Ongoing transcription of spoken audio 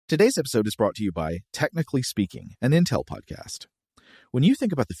Today's episode is brought to you by Technically Speaking, an Intel podcast. When you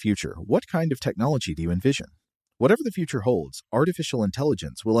think about the future, what kind of technology do you envision? Whatever the future holds, artificial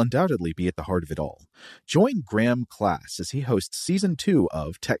intelligence will undoubtedly be at the heart of it all. Join Graham Class as he hosts Season 2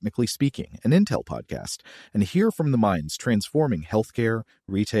 of Technically Speaking, an Intel podcast, and hear from the minds transforming healthcare,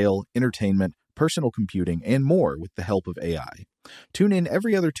 retail, entertainment, personal computing, and more with the help of AI. Tune in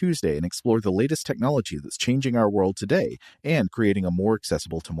every other Tuesday and explore the latest technology that's changing our world today and creating a more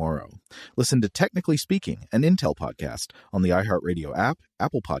accessible tomorrow. Listen to Technically Speaking, an Intel podcast on the iHeartRadio app,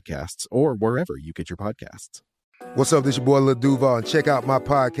 Apple Podcasts, or wherever you get your podcasts. What's up, this your boy Lil Duval, and check out my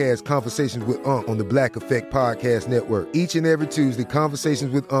podcast, Conversations with Unc, on the Black Effect Podcast Network. Each and every Tuesday,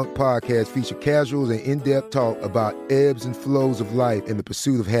 Conversations with Unc podcast feature casuals and in-depth talk about ebbs and flows of life and the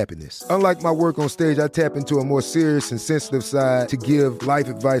pursuit of happiness. Unlike my work on stage, I tap into a more serious and sensitive side to give life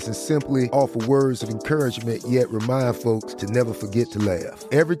advice and simply offer words of encouragement, yet remind folks to never forget to laugh.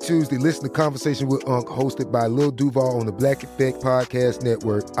 Every Tuesday, listen to Conversations with Unc, hosted by Lil Duval on the Black Effect Podcast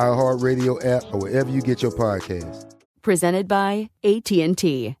Network, iHeartRadio app, or wherever you get your podcasts. Presented by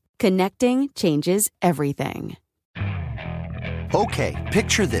AT&T. Connecting changes everything. Okay,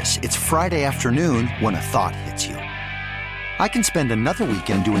 picture this. It's Friday afternoon when a thought hits you. I can spend another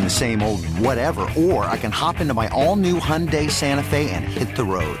weekend doing the same old whatever, or I can hop into my all-new Hyundai Santa Fe and hit the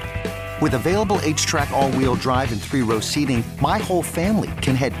road. With available H-Track all-wheel drive and 3-row seating, my whole family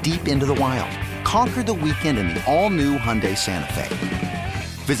can head deep into the wild. Conquer the weekend in the all-new Hyundai Santa Fe.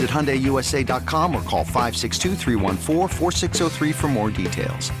 Visit HyundaiUSA.com or call 562-314-4603 for more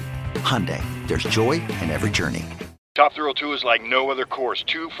details. Hyundai, there's joy in every journey. Top Thrill 2 is like no other course.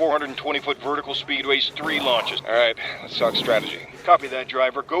 2 420-foot vertical speedways, 3 launches. All right, let's talk strategy. Copy that,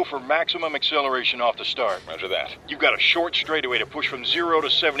 driver. Go for maximum acceleration off the start. Roger that. You've got a short straightaway to push from 0 to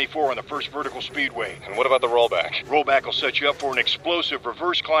 74 on the first vertical speedway. And what about the rollback? Rollback will set you up for an explosive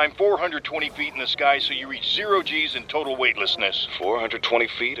reverse climb 420 feet in the sky so you reach 0 Gs in total weightlessness. 420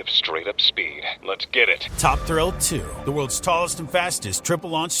 feet of straight-up speed. Let's get it. Top Thrill 2, the world's tallest and fastest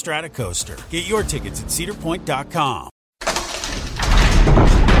triple-launch stratocoaster. Get your tickets at cedarpoint.com.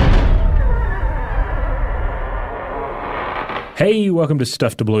 Hey, welcome to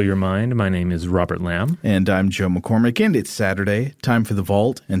Stuff to Blow Your Mind. My name is Robert Lamb. And I'm Joe McCormick, and it's Saturday, time for the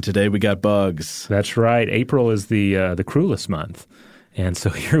Vault, and today we got bugs. That's right. April is the cruelest month. And so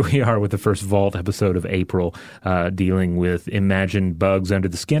here we are with the first Vault episode of April, dealing with imagined bugs under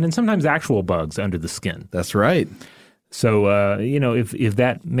the skin and sometimes actual bugs under the skin. That's right. So, if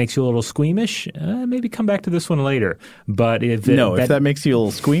that makes you a little squeamish, maybe come back to this one later. But if that makes you a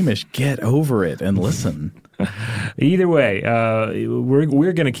little squeamish, get over it and listen. Either way,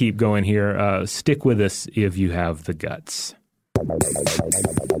 we're going to keep going here. Stick with us if you have the guts.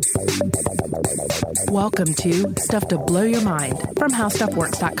 Welcome to Stuff to Blow Your Mind from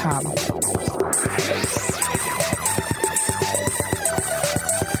HowStuffWorks.com.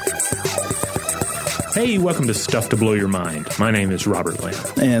 Hey, welcome to Stuff to Blow Your Mind. My name is Robert Lamb.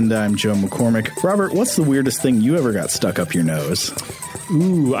 And I'm Joe McCormick. Robert, what's the weirdest thing you ever got stuck up your nose?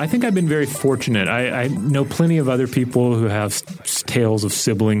 Ooh, I think I've been very fortunate. I know plenty of other people who have tales of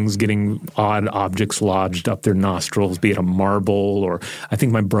siblings getting odd objects lodged up their nostrils, be it a marble, or I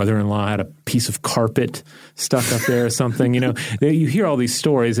think my brother-in-law had a piece of carpet stuck up there or something. You hear all these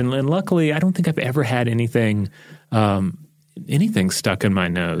stories, and luckily I don't think I've ever had anything stuck in my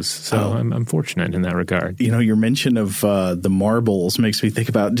nose. So I'm fortunate in that regard. Your mention of the marbles makes me think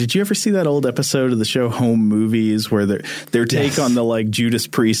about, did you ever see that old episode of the show Home Movies where their take on the Judas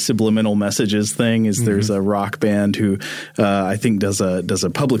Priest subliminal messages thing is there's a rock band who I think does a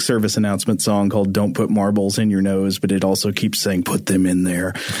public service announcement song called Don't Put Marbles in Your Nose, but it also keeps saying put them in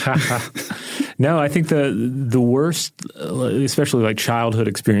there. No, I think the worst, especially childhood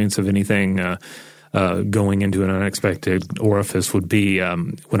experience of anything going into an unexpected orifice would be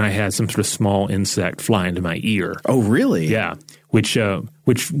when I had some sort of small insect fly into my ear. Oh, really? Yeah. Which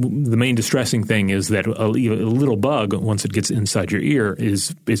the main distressing thing is that a little bug, once it gets inside your ear,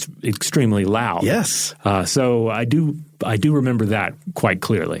 is extremely loud. Yes. So I do remember that quite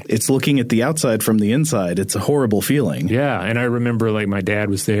clearly. It's looking at the outside from the inside. It's a horrible feeling. Yeah, and I remember my dad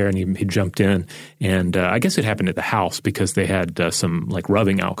was there and he jumped in, and I guess it happened at the house because they had some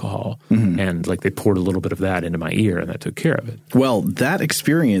rubbing alcohol, and they poured a little bit of that into my ear, and that took care of it. Well, that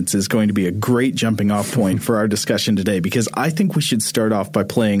experience is going to be a great jumping off point for our discussion today, because I think we should start off by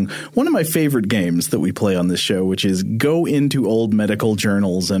playing one of my favorite games that we play on this show, which is go into old medical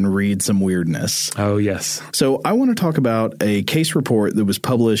journals and read some weirdness. Oh, yes. So I want to talk about a case report that was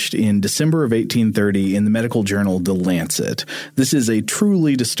published in December of 1830 in the medical journal The Lancet. This is a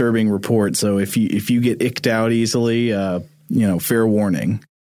truly disturbing report, so if you get icked out easily, fair warning.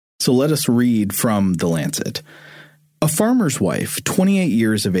 So let us read from The Lancet. A farmer's wife, 28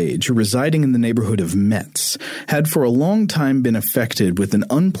 years of age, residing in the neighborhood of Metz, had for a long time been affected with an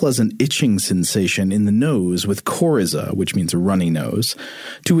unpleasant itching sensation in the nose with coryza, which means a runny nose,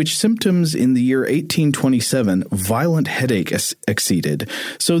 to which symptoms in the year 1827 violent headache acceded,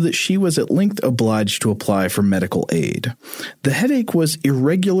 so that she was at length obliged to apply for medical aid. The headache was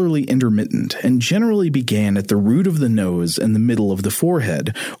irregularly intermittent and generally began at the root of the nose and the middle of the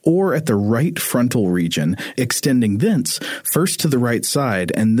forehead, or at the right frontal region, extending first to the right side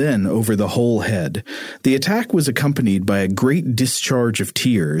and then over the whole head. The attack was accompanied by a great discharge of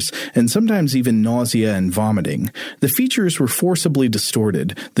tears and sometimes even nausea and vomiting. The features were forcibly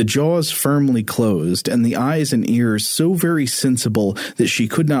distorted, the jaws firmly closed, and the eyes and ears so very sensible that she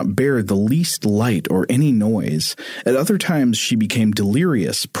could not bear the least light or any noise. At other times she became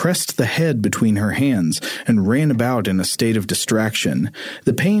delirious, pressed the head between her hands, and ran about in a state of distraction.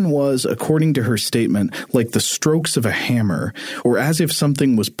 The pain was, according to her statement, like the strokes of a hammer, or as if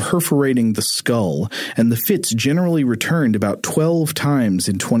something was perforating the skull, and the fits generally returned about 12 times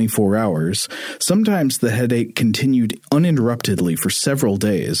in 24 hours. Sometimes the headache continued uninterruptedly for several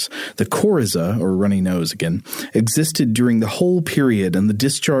days. The coryza, or runny nose again, existed during the whole period, and the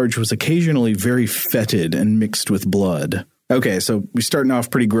discharge was occasionally very fetid and mixed with blood. Okay, so we're starting off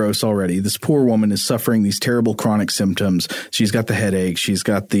pretty gross already. This poor woman is suffering these terrible chronic symptoms. She's got the headache, she's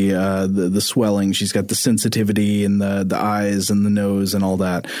got the swelling, she's got the sensitivity in the eyes and the nose and all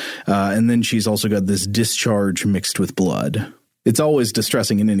that. And then she's also got this discharge mixed with blood. It's always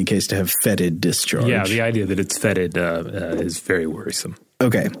distressing in any case to have fetid discharge. Yeah, the idea that it's fetid is very worrisome.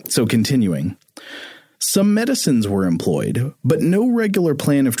 Okay, so continuing. Some medicines were employed, but no regular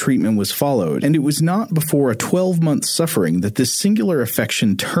plan of treatment was followed, and it was not before a 12-month suffering that this singular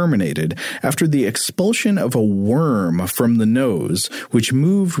affection terminated after the expulsion of a worm from the nose, which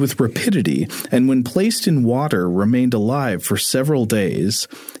moved with rapidity, and when placed in water remained alive for several days.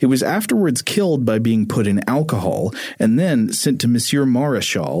 It was afterwards killed by being put in alcohol, and then sent to Monsieur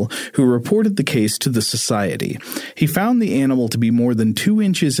Maréchal, who reported the case to the society. He found the animal to be more than 2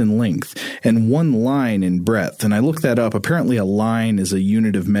 inches in length, and 1 line in breadth, and I looked that up. Apparently a line is a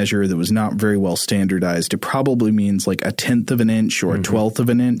unit of measure that was not very well standardized. It probably means like 1/10 of an inch or 1/12 of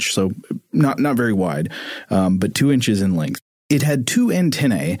an inch, so not very wide, but 2 inches in length. It had 2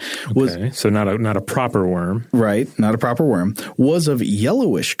 antennae. Okay, so not a proper worm. Right, not a proper worm. Was of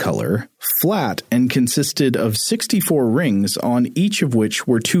yellowish color, flat, and consisted of 64 rings, on each of which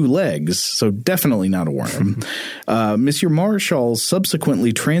were 2 legs, so definitely not a worm. Monsieur Maréchal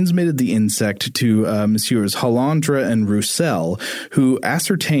subsequently transmitted the insect to Messieurs Hollandre and Roussel, who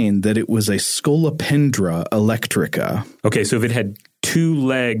ascertained that it was a Scolopendra electrica. Okay, so if it had 2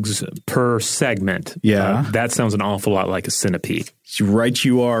 legs per segment. Yeah. That sounds an awful lot like a centipede. Right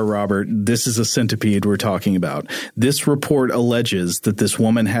you are, Robert. This is a centipede we're talking about. This report alleges that this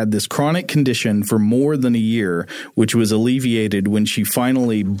woman had this chronic condition for more than a year, which was alleviated when she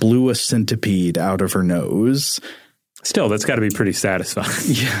finally blew a centipede out of her nose. Still, that's got to be pretty satisfying.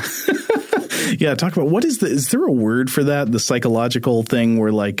 Yeah. Yeah, talk about is there a word for that? The psychological thing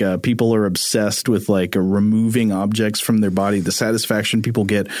where like people are obsessed with like removing objects from their body, the satisfaction people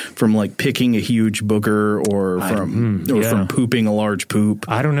get from like picking a huge booger or from pooping a large poop.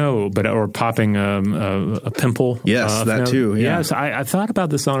 I don't know, or popping a pimple. Yes, that too. Yeah. Yes, I thought about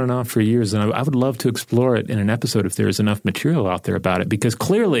this on and off for years, and I would love to explore it in an episode if there's enough material out there about it, because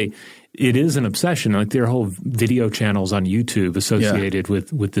clearly it is an obsession. Like there are whole video channels on YouTube associated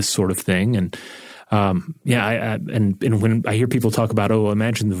with this sort of thing. And and when I hear people talk about,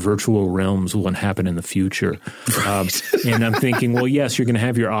 imagine the virtual realms will happen in the future. And I'm thinking, well, yes, you're going to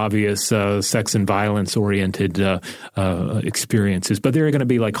have your obvious sex and violence oriented experiences, but there are going to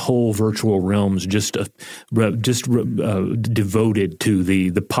be like whole virtual realms just devoted to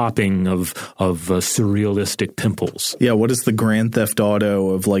the popping of surrealistic pimples. Yeah. What is the Grand Theft Auto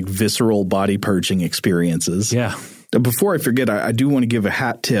of like visceral body purging experiences? Yeah. Before I forget, I do want to give a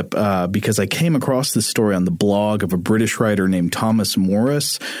hat tip because I came across this story on the blog of a British writer named Thomas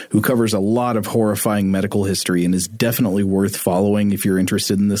Morris, who covers a lot of horrifying medical history and is definitely worth following if you're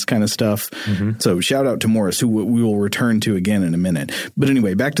interested in this kind of stuff. Mm-hmm. So shout out to Morris, who we will return to again in a minute. But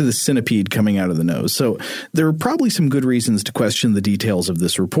anyway, back to the centipede coming out of the nose. So there are probably some good reasons to question the details of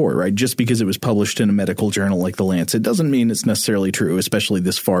this report, right? Just because it was published in a medical journal like The Lancet doesn't mean it's necessarily true, especially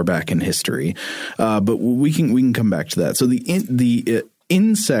this far back in history. But we can come back to that. So the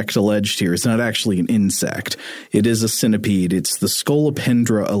insect alleged here is not actually an insect. It is a centipede. It's the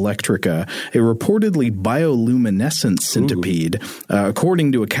Scolopendra electrica, a reportedly bioluminescent centipede.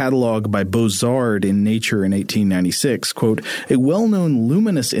 According to a catalog by Bozard in Nature in 1896, quote, a well-known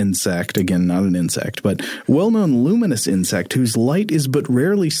luminous insect, again, not an insect, but well-known luminous insect whose light is but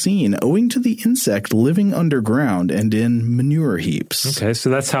rarely seen owing to the insect living underground and in manure heaps. Okay, so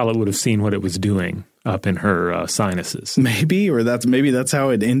that's how it would have seen what it was doing up in her sinuses. Maybe that's how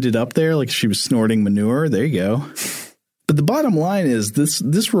it ended up there, like she was snorting manure. There you go. But the bottom line is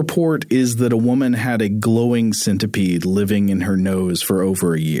this report is that a woman had a glowing centipede living in her nose for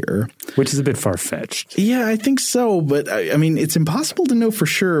over a year. Which is a bit far-fetched. Yeah, I think so. But I mean, it's impossible to know for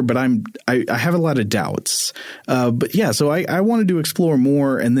sure, but I have a lot of doubts. But yeah, so I wanted to explore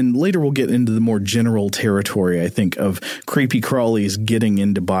more, and then later we'll get into the more general territory, I think, of creepy crawlies getting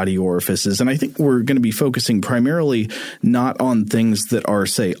into body orifices. And I think we're going to be focusing primarily not on things that are,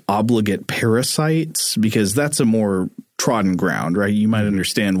 say, obligate parasites, because that's a more trodden ground, right? You might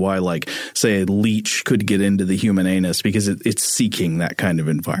understand why, like, say, a leech could get into the human anus because it's seeking that kind of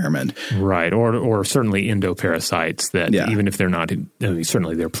environment. Right. Or certainly endoparasites that even if they're not,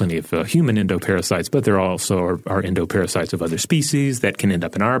 certainly there are plenty of human endoparasites, but there also are endoparasites of other species that can end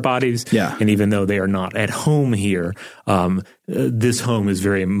up in our bodies. Yeah. And even though they are not at home here, this home is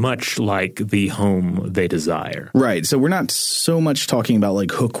very much like the home they desire. Right. So we're not so much talking about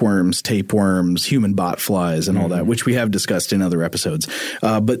like hookworms, tapeworms, human botflies and all that, which we have discussed in other episodes.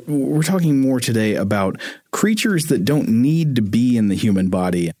 But we're talking more today about creatures that don't need to be in the human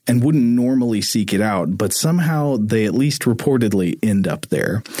body and wouldn't normally seek it out, but somehow they at least reportedly end up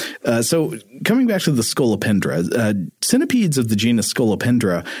there. So coming back to the Scolopendra, centipedes of the genus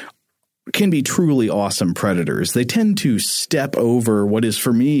Scolopendra can be truly awesome predators. They tend to step over what is,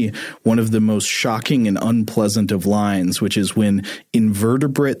 for me, one of the most shocking and unpleasant of lines, which is when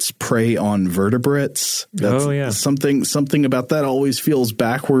invertebrates prey on vertebrates. That's something about that always feels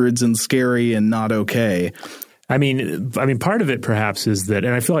backwards and scary and not okay. I mean, part of it perhaps is that,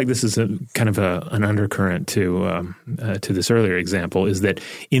 and I feel like this is a kind of an undercurrent to this earlier example, is that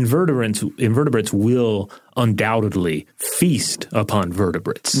invertebrates will undoubtedly feast upon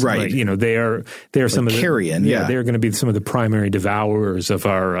vertebrates. Right. Like, they are some of the carrion. They're going to be some of the primary devourers of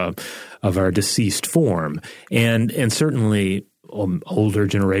our deceased form, and certainly older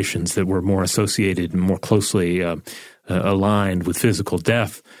generations that were more associated and more closely aligned with physical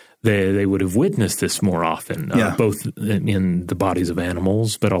death. They would have witnessed this more often, both in the bodies of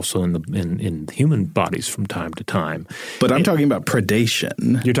animals, but also in human bodies from time to time. But I'm talking about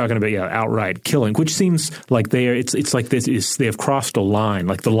predation. You're talking about outright killing, which seems like it's like this. They have crossed a line,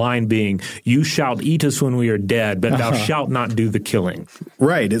 like the line being, "You shalt eat us when we are dead, but thou shalt not do the killing."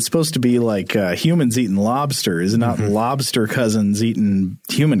 Right. It's supposed to be like humans eating lobsters, not lobster cousins eating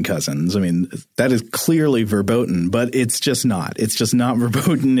human cousins. I mean, that is clearly verboten, but it's just not. It's just not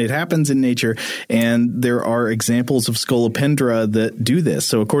verboten. It happens in nature, and there are examples of Scolopendra that do this.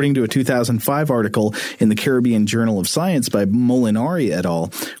 So according to a 2005 article in the Caribbean Journal of Science by Molinari et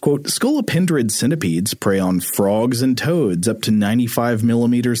al., quote, Scolopendrid centipedes prey on frogs and toads up to 95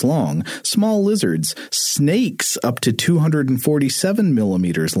 millimeters long, small lizards, snakes up to 247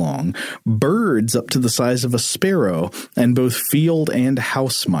 millimeters long, birds up to the size of a sparrow, and both field and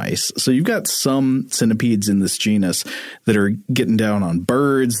house mice. So you've got some centipedes in this genus that are getting down on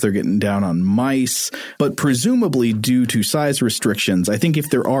birds, they're getting down on mice, but presumably due to size restrictions, I think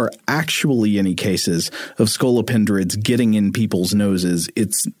if there are actually any cases of Scolopendrids getting in people's noses,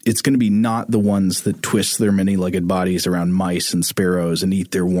 it's going to be not the ones that twist their many-legged bodies around mice and sparrows and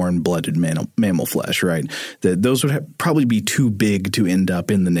eat their warm-blooded mammal flesh, right? Those would probably be too big to end up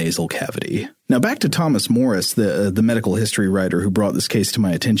in the nasal cavity. Now, back to Thomas Morris, the medical history writer who brought this case to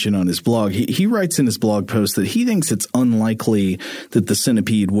my attention on his blog. He writes in his blog post that he thinks it's unlikely that the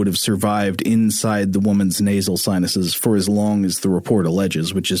centipede would have survived inside the woman's nasal sinuses for as long as the report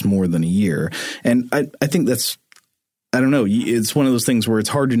alleges, which is more than a year. And I think that's, I don't know, it's one of those things where it's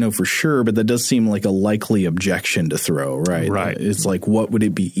hard to know for sure, but that does seem like a likely objection to throw, right? Right. It's like, what would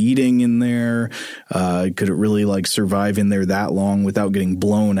it be eating in there? Could it really like survive in there that long without getting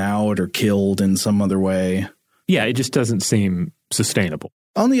blown out or killed in some other way? Yeah, it just doesn't seem sustainable.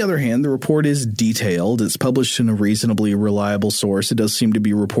 On the other hand, the report is detailed. It's published in a reasonably reliable source. It does seem to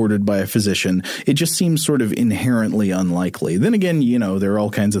be reported by a physician. It just seems sort of inherently unlikely. Then again, there are all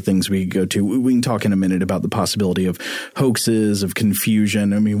kinds of things we could go to. We can talk in a minute about the possibility of hoaxes, of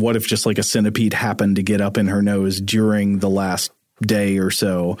confusion. I mean, what if just like a centipede happened to get up in her nose during the last day or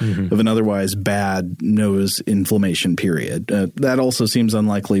so of an otherwise bad nose inflammation period? That also seems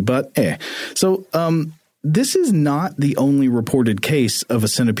unlikely, but So, this is not the only reported case of a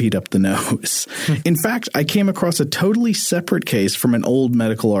centipede up the nose. In fact, I came across a totally separate case from an old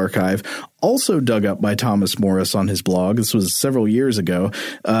medical archive, also dug up by Thomas Morris on his blog. This was several years ago.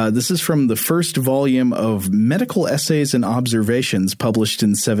 This is from the first volume of Medical Essays and Observations published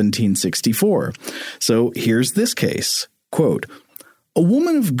in 1764. So here's this case. Quote, "A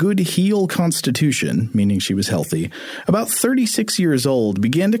woman of good heel constitution," meaning she was healthy, "about 36 years old,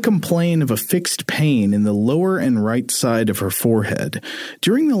 began to complain of a fixed pain in the lower and right side of her forehead.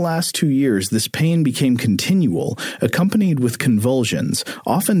 During the last 2 years, this pain became continual, accompanied with convulsions,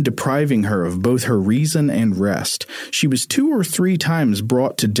 often depriving her of both her reason and rest. She was 2 or 3 times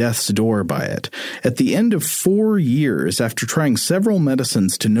brought to death's door by it. At the end of 4 years, after trying several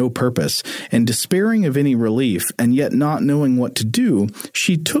medicines to no purpose, and despairing of any relief, and yet not knowing what to do,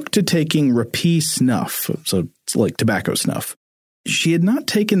 she took to taking rapee snuff," so it's like tobacco snuff. "She had not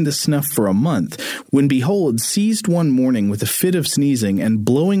taken this snuff for a month, when behold, seized one morning with a fit of sneezing and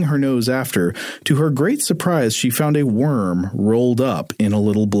blowing her nose after. To her great surprise, she found a worm rolled up in a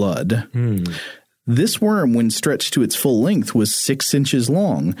little blood." This worm, when stretched to its full length, was 6 inches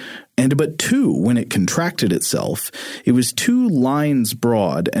long, and but 2 when it contracted itself. It was 2 lines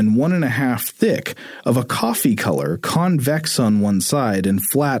broad and 1.5 thick, of a coffee color, convex on one side and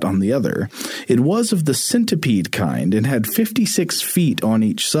flat on the other. It was of the centipede kind and had 56 feet on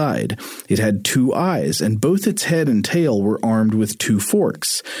each side. It had 2 eyes, and both its head and tail were armed with 2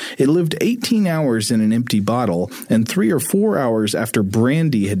 forks. It lived 18 hours in an empty bottle, and 3 or 4 hours after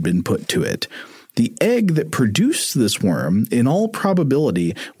brandy had been put to it. The egg that produced this worm, in all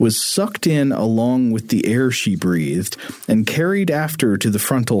probability, was sucked in along with the air she breathed and carried after to the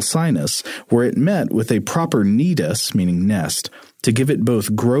frontal sinus, where it met with a proper nidus, meaning nest, to give it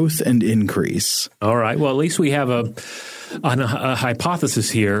both growth and increase. All right. Well, at least we have a hypothesis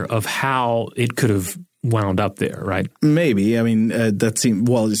here of how it could have wound up there, right? Maybe. I mean, that seemed,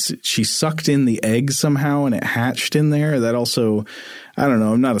 well, she sucked in the egg somehow and it hatched in there. That also, I don't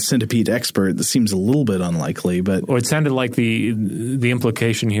know, I'm not a centipede expert. This seems a little bit unlikely, but. Or it sounded like the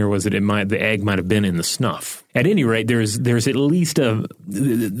implication here was that the egg might have been in the snuff. At any rate, there's at least an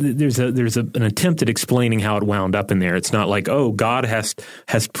attempt at explaining how it wound up in there. It's not like, oh, God has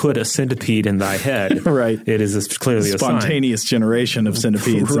put a centipede in thy head. Right. It is clearly a spontaneous generation of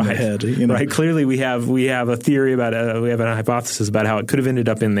centipedes in the head. You know? Right. Clearly, we have a theory about we have a hypothesis about how it could have ended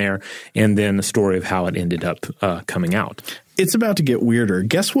up in there, and then the story of how it ended up coming out. It's about to get weirder.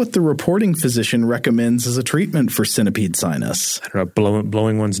 Guess what the reporting physician recommends as a treatment for centipede sinus? I don't know,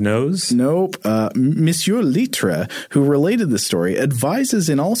 blowing one's nose? Nope. Monsieur Litre, who related the story, advises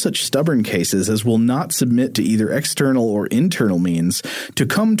in all such stubborn cases as will not submit to either external or internal means to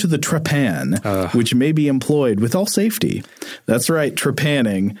come to the trepan, which may be employed with all safety. That's right,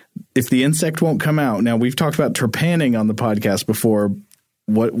 trepanning. If the insect won't come out. Now, we've talked about trepanning on the podcast before.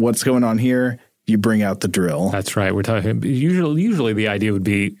 What's going on here? You bring out the drill. That's right. We're talking usually the idea would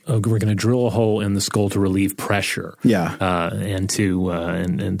be we're going to drill a hole in the skull to relieve pressure. Yeah. And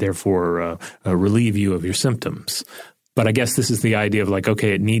therefore relieve you of your symptoms. But I guess this is the idea of like,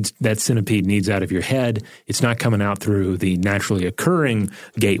 okay, that centipede needs out of your head. It's not coming out through the naturally occurring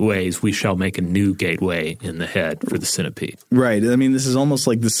gateways. We shall make a new gateway in the head for the centipede. Right. I mean, this is almost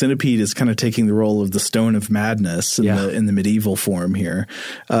like the centipede is kind of taking the role of the stone of madness in the medieval form here.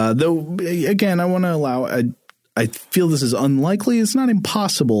 Though, again, I want to allow I feel this is unlikely. It's not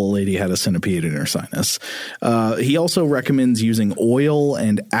impossible a lady had a centipede in her sinus. He also recommends using oil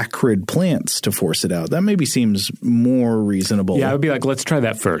and acrid plants to force it out. That maybe seems more reasonable. Yeah, I would be like, let's try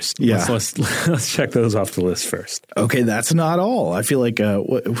that first. Yeah. Let's check those off the list first. Okay, that's not all. I feel like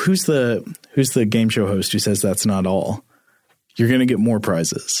who's the game show host who says that's not all? You're going to get more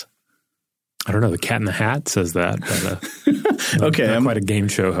prizes. I don't know. The Cat in the Hat says that. But, okay. I'm quite a game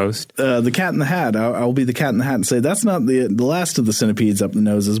show host. The Cat in the Hat. I'll be the Cat in the Hat and say that's not the last of the centipedes up the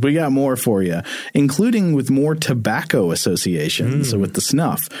noses. We got more for you, including with more tobacco associations, so with the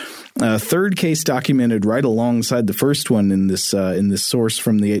snuff. Third case documented right alongside the first one in this source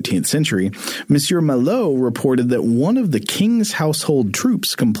from the 18th century. Monsieur Malot reported that one of the king's household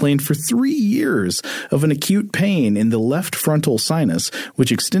troops complained for 3 years of an acute pain in the left frontal sinus,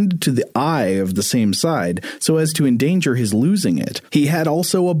 which extended to the eye of the same side, so as to endanger his losing it. He had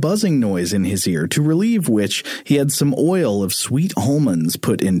also a buzzing noise in his ear, to relieve which he had some oil of sweet almonds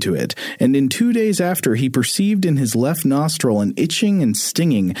put into it, and in 2 days after he perceived in his left nostril an itching and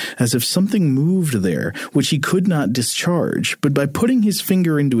stinging as if something moved there, which he could not discharge, but by putting his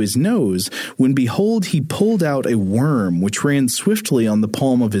finger into his nose, when behold he pulled out a worm which ran swiftly on the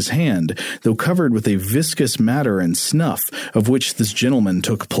palm of his hand, though covered with a viscous matter and snuff, of which this gentleman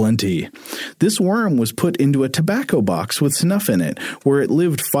took plenty. This worm was put into a tobacco box with snuff in it, where it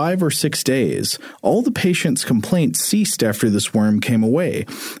lived 5 or 6 days. All the patient's complaints ceased after this worm came away.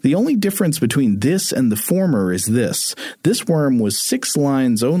 The only difference between this and the former is this. This worm was 6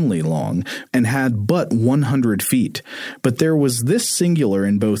 lines only long, and had but 100 feet. But there was this singular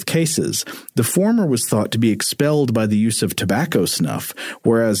in both cases. The former was thought to be expelled by the use of tobacco snuff,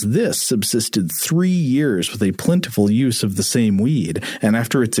 whereas this subsisted 3 years with a plentiful use of the same weed, and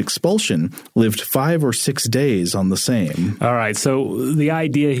after its expulsion lived 5 or 6 days on the same. All right, so the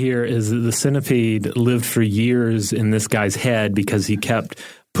idea here is that the centipede lived for years in this guy's head because he kept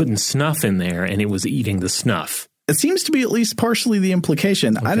putting snuff in there and it was eating the snuff. It seems to be at least partially the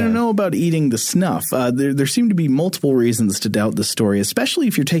implication. Okay. I don't know about eating the snuff. There seem to be multiple reasons to doubt this story, especially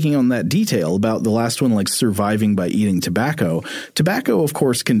if you're taking on that detail about the last one, like surviving by eating tobacco. Tobacco, of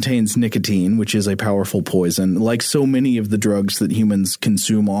course, contains nicotine, which is a powerful poison. Like so many of the drugs that humans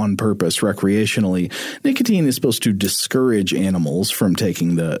consume on purpose recreationally, nicotine is supposed to discourage animals from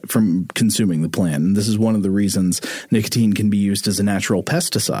consuming the plant. And this is one of the reasons nicotine can be used as a natural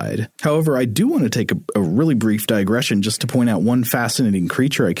pesticide. However, I do want to take a really brief digression just to point out one fascinating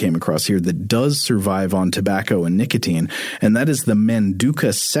creature I came across here that does survive on tobacco and nicotine, and that is the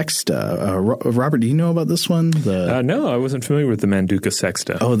Manduca sexta. Robert, do you know about this one? No, I wasn't familiar with the Manduca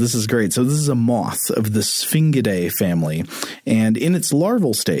sexta. Oh, this is great. So this is a moth of the Sphingidae family, and in its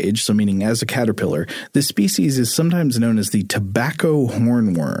larval stage, so meaning as a caterpillar, this species is sometimes known as the tobacco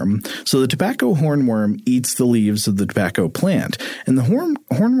hornworm. So the tobacco hornworm eats the leaves of the tobacco plant, and the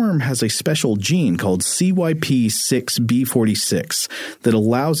hornworm has a special gene called CYP6B46 that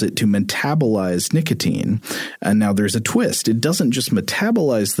allows it to metabolize nicotine. And now there's a twist. It doesn't just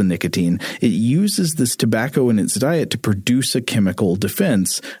metabolize the nicotine. It uses this tobacco in its diet to produce a chemical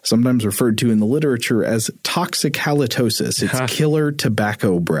defense, sometimes referred to in the literature as toxic halitosis. It's killer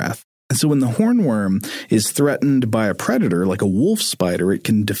tobacco breath. And so when the hornworm is threatened by a predator like a wolf spider, it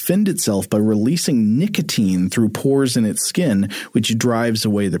can defend itself by releasing nicotine through pores in its skin, which drives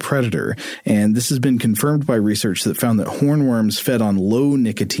away the predator. And this has been confirmed by research that found that hornworms fed on low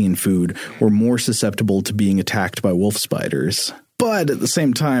nicotine food were more susceptible to being attacked by wolf spiders. But at the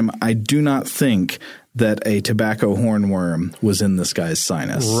same time, I do not think that a tobacco hornworm was in this guy's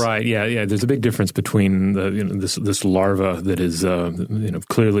sinus. Right. Yeah. There's a big difference between this larva that is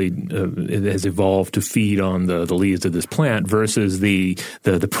clearly it has evolved to feed on the leaves of this plant versus the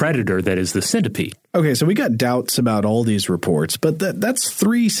predator that is the centipede. Okay, so we got doubts about all these reports, but that's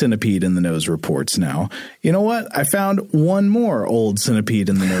 3 centipede in the nose reports now. You know what? I found one more old centipede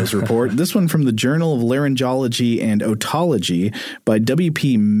in the nose report. This one from the Journal of Laryngology and Otology by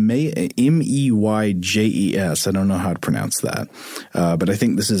W.P. Meyjes. I don't know how to pronounce that, but I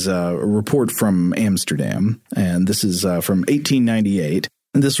think this is a report from Amsterdam, and this is from 1898.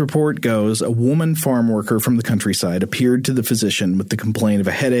 This report goes, a woman farm worker from the countryside appeared to the physician with the complaint of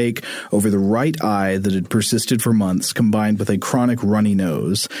a headache over the right eye that had persisted for months, combined with a chronic runny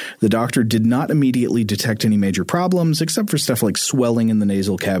nose. The doctor did not immediately detect any major problems, except for stuff like swelling in the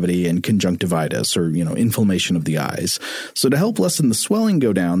nasal cavity and conjunctivitis, or, inflammation of the eyes. So to help lessen the swelling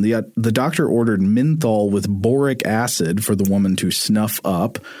go down, the doctor ordered menthol with boric acid for the woman to snuff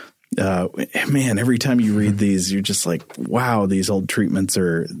up. Man, every time you read these, you're just like, wow, these old treatments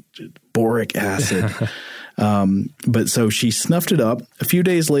are boric acid. But so she snuffed it up. A few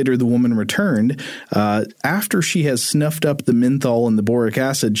days later, the woman returned. After she has snuffed up the menthol and the boric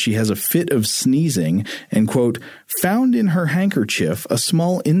acid, she has a fit of sneezing and, quote, found in her handkerchief a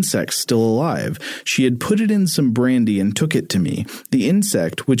small insect still alive. She had put it in some brandy and took it to me. The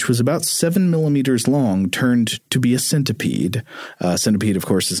insect, which was about 7 millimeters long, turned to be a centipede. Centipede, of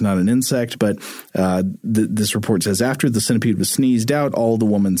course, is not an insect, but this report says after the centipede was sneezed out, all the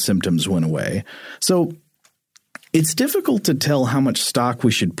woman's symptoms went away. So it's difficult to tell how much stock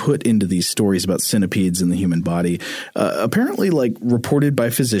we should put into these stories about centipedes in the human body. Apparently, reported by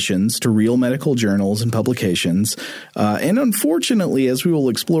physicians to real medical journals and publications. And unfortunately, as we will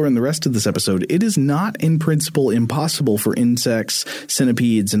explore in the rest of this episode, it is not in principle impossible for insects,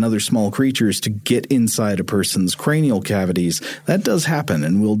 centipedes, and other small creatures to get inside a person's cranial cavities. That does happen,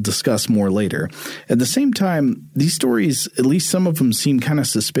 and we'll discuss more later. At the same time, these stories, at least some of them, seem kind of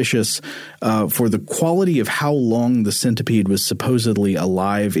suspicious for the quality of how long long the centipede was supposedly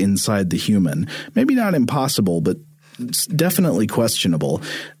alive inside the human. Maybe not impossible, but it's definitely questionable.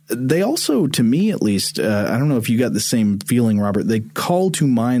 They also, to me at least, I don't know if you got the same feeling, Robert, they call to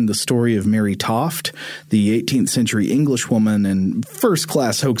mind the story of Mary Toft, the 18th century Englishwoman and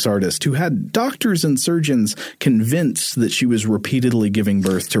first-class hoax artist who had doctors and surgeons convinced that she was repeatedly giving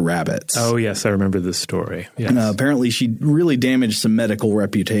birth to rabbits. Oh, yes, I remember this story. Yes. Apparently she really damaged some medical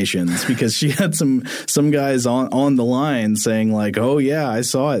reputations because she had some guys on the line saying like, oh, yeah, I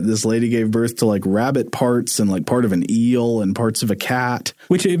saw it. This lady gave birth to like rabbit parts and like part of an eel and parts of a cat.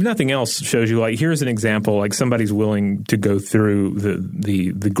 Which, if nothing else, shows you, like, here's an example, like somebody's willing to go through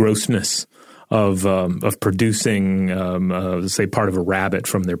the grossness of producing, say, part of a rabbit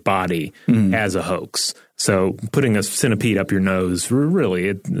from their body as a hoax. So putting a centipede up your nose, really,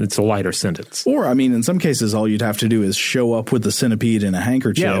 it's a lighter sentence. Or, I mean, in some cases, all you'd have to do is show up with the centipede in a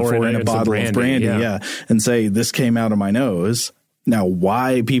handkerchief or in a bottle of brandy, and say, this came out of my nose. Now,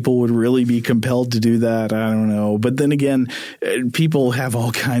 why people would really be compelled to do that, I don't know. But then again, people have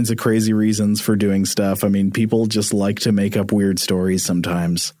all kinds of crazy reasons for doing stuff. I mean, people just like to make up weird stories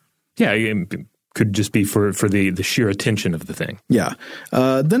sometimes. Yeah, it could just be for the sheer attention of the thing. Yeah.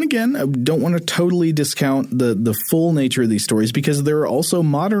 Then again, I don't want to totally discount the full nature of these stories because there are also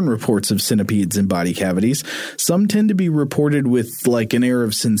modern reports of centipedes in body cavities. Some tend to be reported with like an air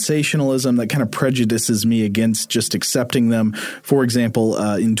of sensationalism that kind of prejudices me against just accepting them. For example,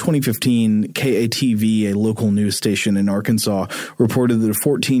 in 2015, KATV, a local news station in Arkansas, reported that a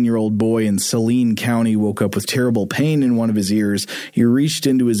 14-year-old boy in Saline County woke up with terrible pain in one of his ears. He reached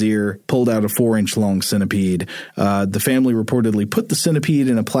into his ear, pulled out a 4-inch-long centipede. The family reportedly put the centipede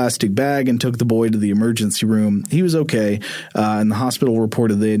in a plastic bag and took the boy to the emergency room. He was okay, and the hospital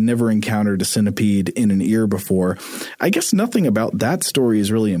reported they had never encountered a centipede in an ear before. I guess nothing about that story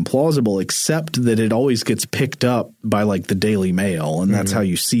is really implausible, except that it always gets picked up by like the Daily Mail, and that's how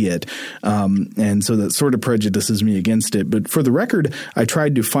you see it. And so that sort of prejudices me against it. But for the record, I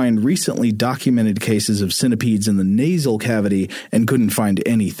tried to find recently documented cases of centipedes in the nasal cavity and couldn't find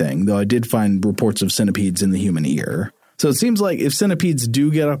anything, though I did find reports of centipedes in the human ear. So it seems like if centipedes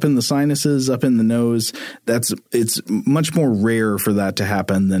do get up in the sinuses, up in the nose, it's much more rare for that to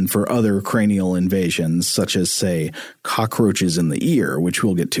happen than for other cranial invasions, such as, say, cockroaches in the ear, which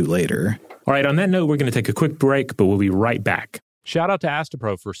we'll get to later. All right, on that note, we're going to take a quick break, but we'll be right back. Shout out to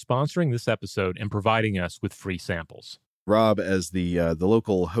Astepro for sponsoring this episode and providing us with free samples. Rob, as the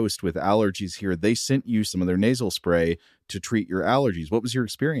local host with allergies here, they sent you some of their nasal spray to treat your allergies. What was your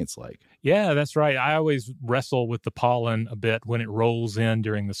experience like? Yeah, that's right. I always wrestle with the pollen a bit when it rolls in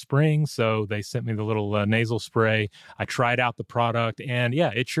during the spring, so they sent me the little nasal spray. I tried out the product, and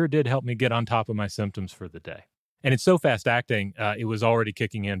yeah, it sure did help me get on top of my symptoms for the day. And it's so fast-acting, it was already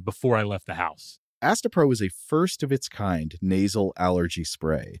kicking in before I left the house. Astepro is a first-of-its-kind nasal allergy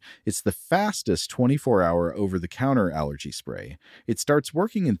spray. It's the fastest 24-hour over-the-counter allergy spray. It starts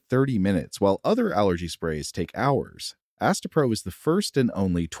working in 30 minutes, while other allergy sprays take hours. Astepro is the first and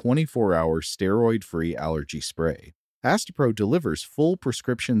only 24-hour steroid-free allergy spray. Astepro delivers full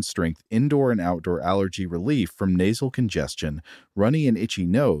prescription-strength indoor and outdoor allergy relief from nasal congestion, runny and itchy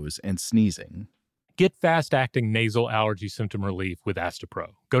nose, and sneezing. Get fast-acting nasal allergy symptom relief with Astepro.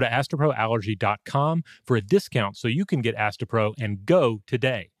 Go to asteproallergy.com for a discount so you can get Astepro and go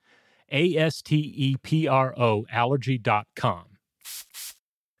today. ASTEPRO allergy.com.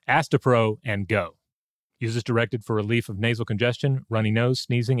 Astepro and go. Use as directed for relief of nasal congestion, runny nose,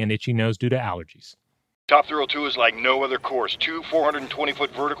 sneezing, and itchy nose due to allergies. Top Thrill 2 is like no other course. 2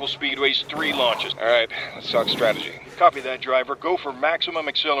 420-foot vertical speedways, 3 launches. All right, let's talk strategy. Copy that, driver. Go for maximum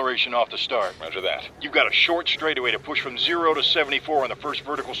acceleration off the start. Roger that. You've got a short straightaway to push from 0 to 74 on the first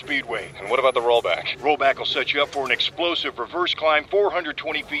vertical speedway. And what about the rollback? Rollback will set you up for an explosive reverse climb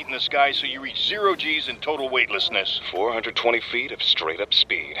 420 feet in the sky so you reach 0 G's in total weightlessness. 420 feet of straight-up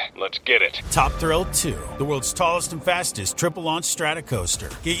speed. Let's get it. Top Thrill 2, the world's tallest and fastest triple-launch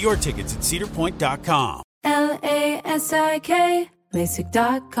Stratocoaster. Get your tickets at cedarpoint.com. LASIK,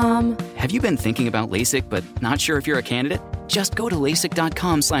 LASIK.com. Have you been thinking about LASIK but not sure if you're a candidate? Just go to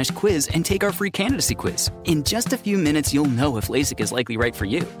LASIK.com/quiz and take our free candidacy quiz. In just a few minutes, you'll know if LASIK is likely right for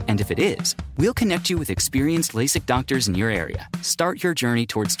you. And if it is, we'll connect you with experienced LASIK doctors in your area. Start your journey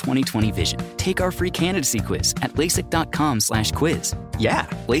towards 20/20 vision. Take our free candidacy quiz at LASIK.com/quiz. Yeah,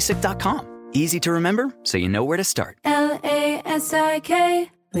 LASIK.com. Easy to remember, so you know where to start. LASIK,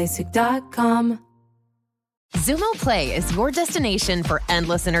 LASIK.com. Xumo Play is your destination for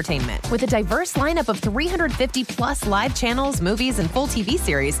endless entertainment. With a diverse lineup of 350-plus live channels, movies, and full TV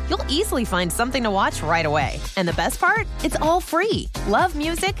series, you'll easily find something to watch right away. And the best part? It's all free. Love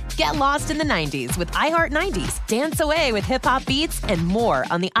music? Get lost in the 90s with iHeart 90s, dance away with hip-hop beats, and more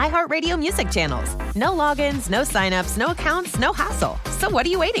on the iHeartRadio music channels. No logins, no signups, no accounts, no hassle. So what are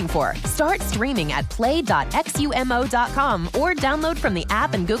you waiting for? Start streaming at play.xumo.com or download from the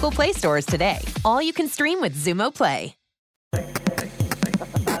app and Google Play stores today. All you can stream with Xumo Play.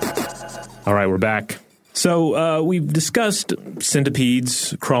 All right, we're back. So we've discussed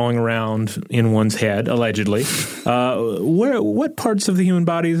centipedes crawling around in one's head, allegedly. What parts of the human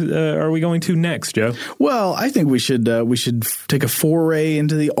body are we going to next, Joe? Well, I think we should take a foray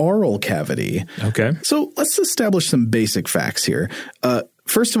into the oral cavity. Okay. So let's establish some basic facts here.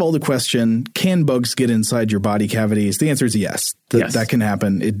 First of all, the question, can bugs get inside your body cavities? The answer is yes. Yes. That can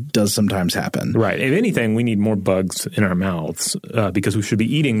happen. It does sometimes happen. Right. If anything, we need more bugs in our mouths because we should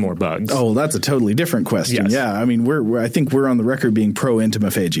be eating more bugs. Oh, that's a totally different question. Yes. Yeah. I mean, I think we're on the record being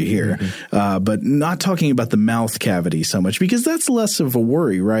pro-entomophagy here, but not talking about the mouth cavity so much because that's less of a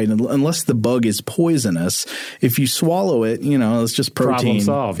worry, right? Unless the bug is poisonous. If you swallow it, it's just protein. Problem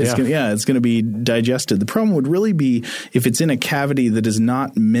solved. It's going to be digested. The problem would really be if it's in a cavity that is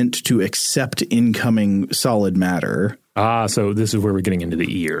not meant to accept incoming solid matter. So this is where we're getting into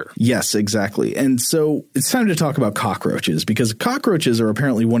the ear. Yes, exactly. And so it's time to talk about cockroaches because cockroaches are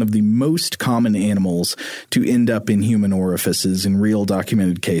apparently one of the most common animals to end up in human orifices in real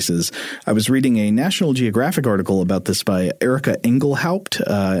documented cases. I was reading a National Geographic article about this by Erica Engelhaupt,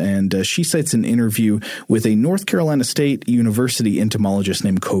 and she cites an interview with a North Carolina State University entomologist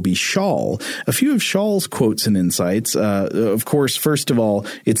named Kobe Schall. A few of Schall's quotes and insights, of course, first of all,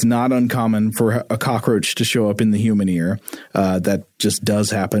 it's not uncommon for a cockroach to show up in the human ear. That just does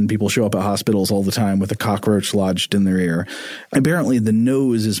happen. People show up at hospitals all the time with a cockroach lodged in their ear. Apparently, the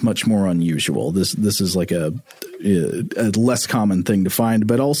nose is much more unusual. This is like a less common thing to find,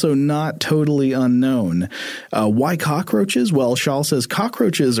 but also not totally unknown. Why cockroaches? Well, Schall says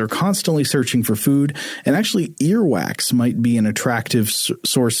cockroaches are constantly searching for food, and actually earwax might be an attractive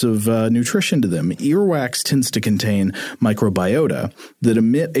source of nutrition to them. Earwax tends to contain microbiota that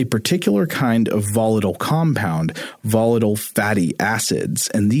emit a particular kind of volatile compound, volatile fatty acids,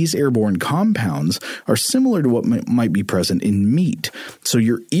 and these airborne compounds are similar to what might be present in meat. So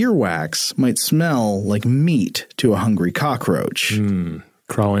your earwax might smell like meat to a hungry cockroach.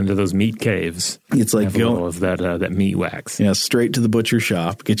 Crawl into those meat caves. It's like have a little of that meat wax. Yeah, straight to the butcher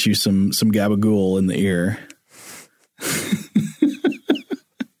shop. Get you some gabagool in the ear.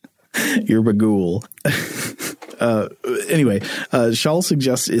 Earbagool. Anyway, Schall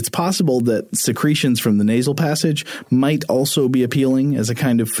suggests it's possible that secretions from the nasal passage might also be appealing as a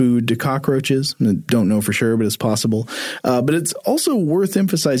kind of food to cockroaches. I don't know for sure, but it's possible. But it's also worth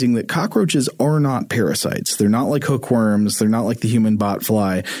emphasizing that cockroaches are not parasites. They're not like hookworms. They're not like the human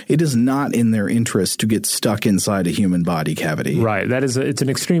botfly. It is not in their interest to get stuck inside a human body cavity. Right. It's an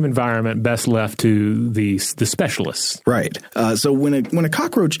extreme environment best left to the specialists. Right. So when a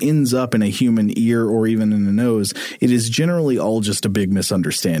cockroach ends up in a human ear or even in a nose, it is generally all just a big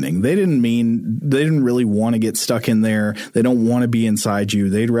misunderstanding. They didn't really want to get stuck in there. They don't want to be inside you.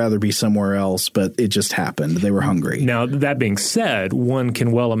 They'd rather be somewhere else, but it just happened. They were hungry. Now, that being said, one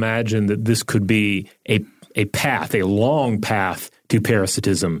can well imagine that this could be a long path to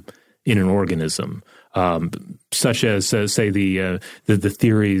parasitism in an organism. Such as, say, the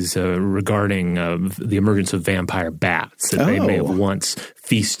theories regarding the emergence of vampire bats. That they may have once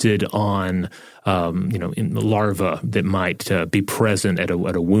feasted on, in the larvae that might be present at a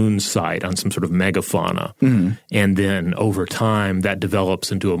wound site on some sort of megafauna. Mm-hmm. And then over time, that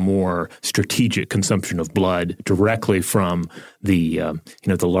develops into a more strategic consumption of blood directly from the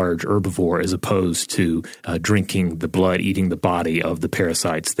large herbivore, as opposed to drinking the blood, eating the body of the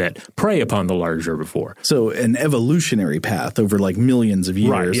parasites that prey upon the large herbivore. So an evolutionary path over like millions of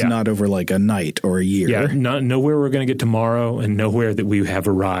years, right, yeah. Not over like a night or a year. Yeah, nowhere we're going to get tomorrow and nowhere that we have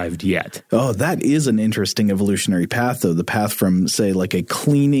arrived yet. Oh, that is an interesting evolutionary path, though, the path from, say, like a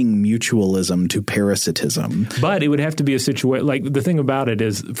cleaning mutualism to parasitism. But it would have to be a situation – like the thing about it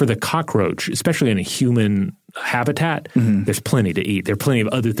is for the cockroach, especially in a human habitat, there's plenty to eat. There are plenty of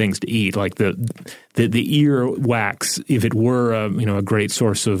other things to eat, like the ear wax, if it were a great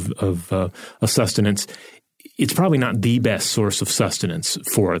source of sustenance – it's probably not the best source of sustenance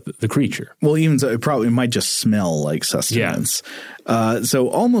for the creature. Well, even so, it might just smell like sustenance. Yeah. So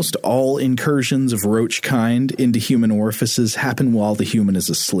almost all incursions of roach kind into human orifices happen while the human is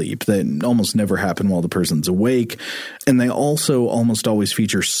asleep. They almost never happen while the person's awake. And they also almost always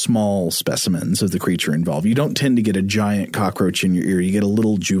feature small specimens of the creature involved. You don't tend to get a giant cockroach in your ear. You get a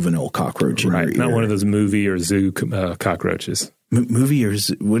little juvenile cockroach in your ear. Not one of those movie or zoo cockroaches. Movie or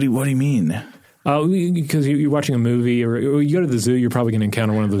zoo? What do you mean? Because you're watching a movie or you go to the zoo, you're probably going to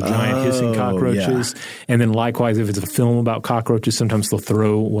encounter one of those giant hissing cockroaches. Yeah. And then likewise, if it's a film about cockroaches, sometimes they'll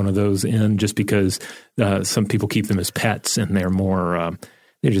throw one of those in just because some people keep them as pets and they're more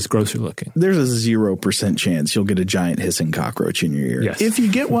they're just grosser looking. There's a 0% chance you'll get a giant hissing cockroach in your ear. Yes. If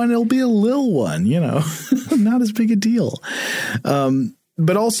you get one, it'll be a little one, not as big a deal.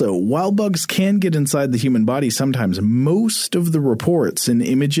 But also, while bugs can get inside the human body sometimes, most of the reports and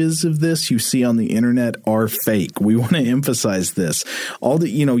images of this you see on the internet are fake. We want to emphasize this.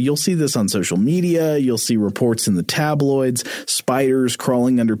 You'll see this on social media. You'll see reports in the tabloids, spiders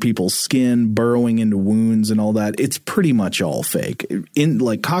crawling under people's skin, burrowing into wounds and all that. It's pretty much all fake.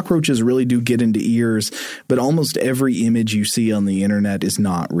 Cockroaches really do get into ears, but almost every image you see on the internet is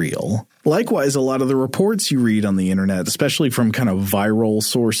not real. Likewise, a lot of the reports you read on the internet, especially from kind of viral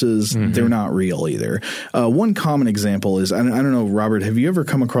sources, they're not real either. One common example is, I don't know, Robert, have you ever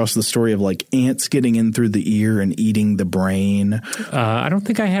come across the story of ants getting in through the ear and eating the brain? I don't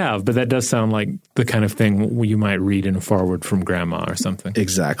think I have, but that does sound like the kind of thing you might read in a forward from grandma or something.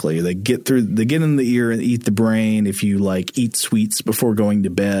 Exactly. They get in the ear and eat the brain if you eat sweets before going to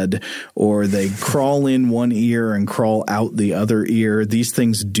bed, or they crawl in one ear and crawl out the other ear. These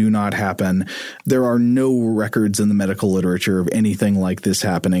things do not happen. There are no records in the medical literature of anything like this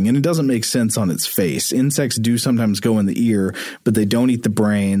happening, and it doesn't make sense on its face. Insects do sometimes go in the ear, but they don't eat the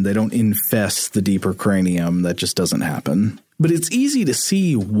brain. They don't infest the deeper cranium. That just doesn't happen. But it's easy to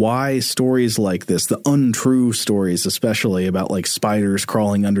see why stories like this, the untrue stories especially about spiders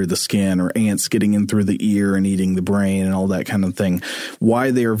crawling under the skin or ants getting in through the ear and eating the brain and all that kind of thing,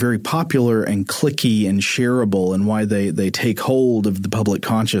 why they are very popular and clicky and shareable, and why they take hold of the public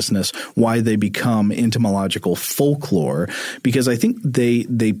consciousness, why they become entomological folklore, because I think they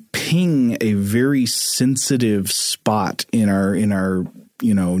ping a very sensitive spot in our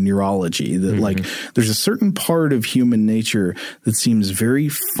neurology that there's a certain part of human nature that seems very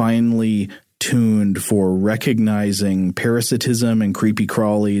finely tuned for recognizing parasitism and creepy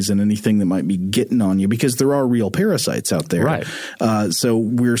crawlies and anything that might be getting on you, because there are real parasites out there. Right. So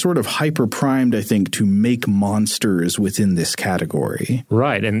we're sort of hyper primed, I think, to make monsters within this category.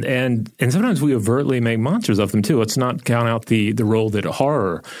 Right. And sometimes we overtly make monsters of them too. Let's not count out the role that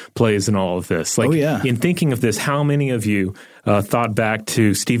horror plays in all of this. In thinking of this, how many of you thought back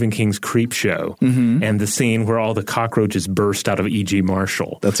to Stephen King's Creepshow and the scene where all the cockroaches burst out of E.G.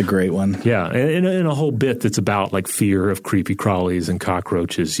 Marshall? That's a great one. Yeah, and a whole bit that's about fear of creepy crawlies and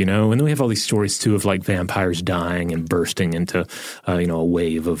cockroaches, And then we have all these stories too of vampires dying and bursting into a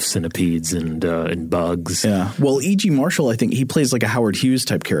wave of centipedes and bugs. Yeah. Well, E.G. Marshall, I think he plays a Howard Hughes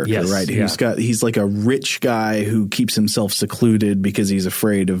type character, right? He's like a rich guy who keeps himself secluded because he's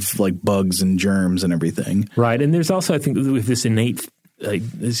afraid of bugs and germs and everything. Right, and there's also, I think, with this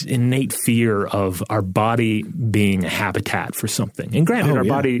innate fear of our body being a habitat for something. And granted,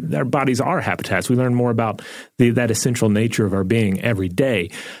 our bodies are habitats. We learn more about that essential nature of our being every day.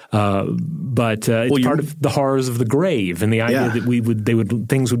 But it's part of the horrors of the grave, and the idea that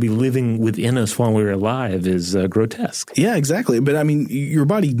things would be living within us while we were alive is grotesque. Yeah, exactly. But I mean, your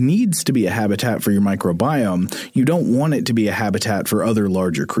body needs to be a habitat for your microbiome. You don't want it to be a habitat for other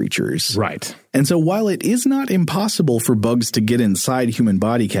larger creatures. Right. And so while it is not impossible for bugs to get inside human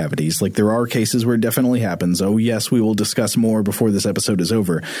body cavities, there are cases where it definitely happens. Oh, yes, we will discuss more before this episode is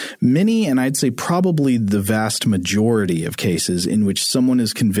over. Many, and I'd say probably the vast majority of cases in which someone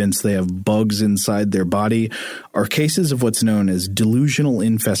is convinced they have bugs inside their body are cases of what's known as delusional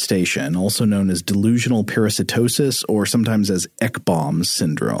infestation, also known as delusional parasitosis, or sometimes as Ekbom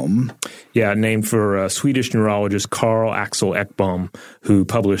syndrome. Yeah, named for Swedish neurologist Carl Axel Ekbom, who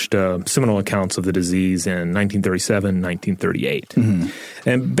published seminal accounts of the disease in 1937, 1938.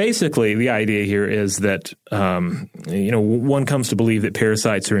 And basically, the idea here is that, one comes to believe that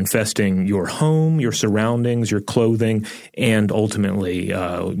parasites are infesting your home, your surroundings, your clothing, and ultimately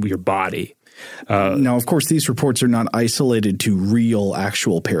your body. Now, of course, these reports are not isolated to real,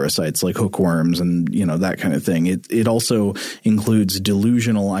 actual parasites like hookworms and, that kind of thing. It also includes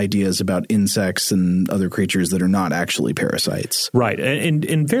delusional ideas about insects and other creatures that are not actually parasites. Right.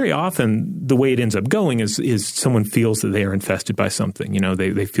 And very often the way it ends up going is someone feels that they are infested by something.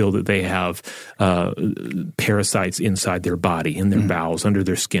 They feel that they have parasites inside their body, in their bowels, under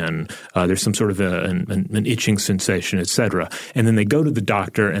their skin. There's some sort of an itching sensation, et cetera. And then they go to the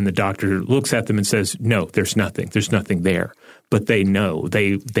doctor, and the doctor looks at them and says, no, there's nothing. There's nothing there. But they know.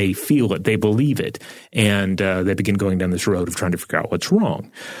 They feel it. They believe it. And they begin going down this road of trying to figure out what's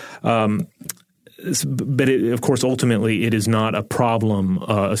wrong. But of course, ultimately, it is not a problem.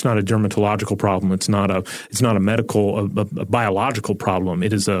 It's not a dermatological problem. It's not a medical, a biological problem.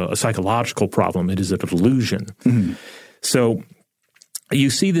 It is a psychological problem. It is a delusion. Mm-hmm. So you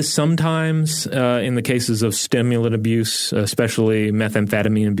see this sometimes in the cases of stimulant abuse, especially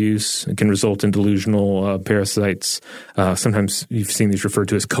methamphetamine abuse. It can result in delusional parasites. Sometimes you've seen these referred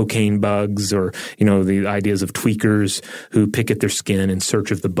to as cocaine bugs, or the ideas of tweakers who pick at their skin in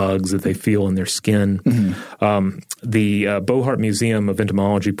search of the bugs that they feel in their skin. Mm-hmm. The Bohart Museum of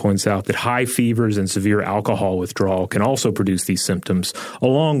Entomology points out that high fevers and severe alcohol withdrawal can also produce these symptoms,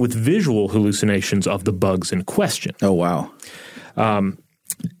 along with visual hallucinations of the bugs in question. Oh, wow.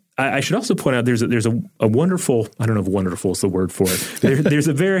 I should also point out there's a wonderful, I don't know if wonderful is the word for it. There's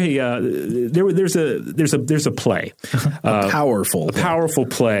a very there's a play, a powerful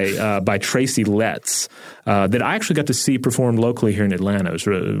play by Tracy Letts that I actually got to see performed locally here in Atlanta. It was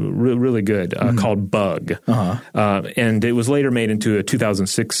really good, called Bug, and it was later made into a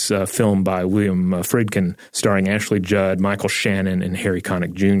 2006 film by William Friedkin, starring Ashley Judd, Michael Shannon, and Harry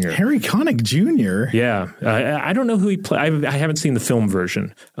Connick Jr. Harry Connick Jr. Yeah, I don't know who he played. I haven't seen the film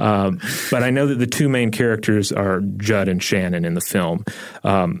version. But I know that the two main characters are Judd and Shannon in the film.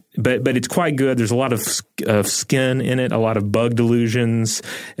 But it's quite good. There's a lot of skin in it, a lot of bug delusions,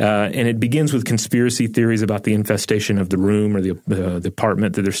 and it begins with conspiracy theories about the infestation of the room or the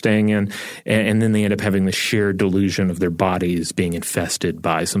apartment that they're staying in, and then they end up having the shared delusion of their bodies being infested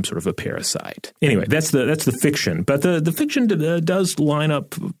by some sort of a parasite. Anyway, that's the fiction, but the fiction does line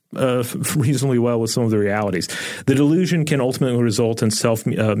up reasonably well with some of the realities. The delusion can ultimately result in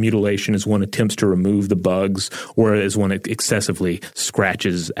self-mutilation as one attempts to remove the bugs, or as one excessively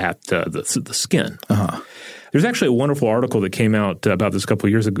scratches at the skin. Uh-huh. There's actually a wonderful article that came out about this a couple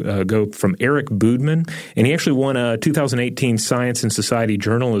of years ago from Eric Boodman, and he actually won a 2018 Science and Society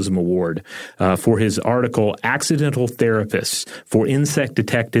Journalism Award for his article, Accidental Therapists. For Insect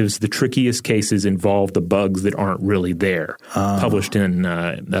Detectives, the Trickiest Cases Involve the Bugs That Aren't Really There, published in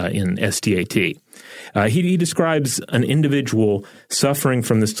STAT. He describes an individual suffering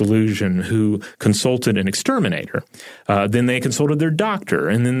from this delusion who consulted an exterminator. Then they consulted their doctor,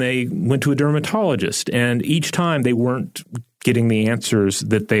 and then they went to a dermatologist. And each time they weren't getting the answers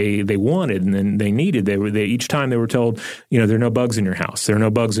that they wanted and then they needed. Each time they were told, there are no bugs in your house. There are no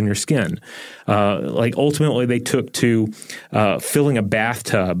bugs in your skin. Ultimately they took to filling a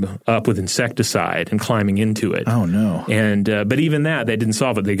bathtub up with insecticide and climbing into it. Oh, no. And but even that didn't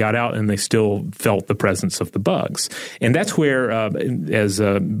solve it. They got out and they still felt the presence of the bugs. And that's where, as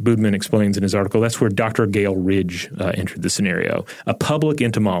Boodman explains in his article, that's where Dr. Gail Ridge entered the scenario. A public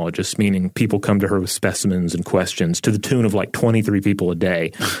entomologist, meaning people come to her with specimens and questions to the tune of 23 people a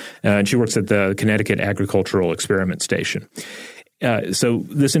day. And she works at the Connecticut Agricultural Experiment Station. So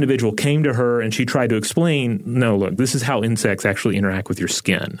this individual came to her and she tried to explain, no, look, this is how insects actually interact with your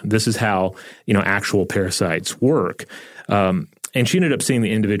skin. This is how, actual parasites work. And she ended up seeing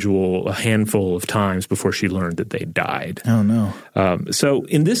the individual a handful of times before she learned that they died. Oh, no. So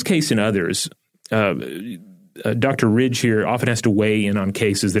in this case and others, Dr. Ridge here often has to weigh in on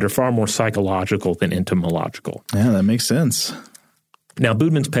cases that are far more psychological than entomological. Yeah, that makes sense. Now,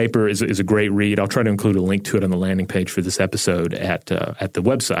 Boodman's paper is a great read. I'll try to include a link to it on the landing page for this episode at the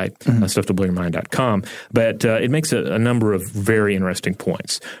website, stufftoblowyourmind.com. But it makes a number of very interesting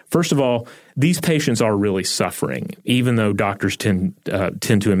points. First of all, these patients are really suffering, even though doctors tend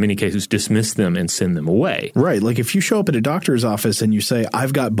to, in many cases, dismiss them and send them away. Right. Like if you show up at a doctor's office and you say,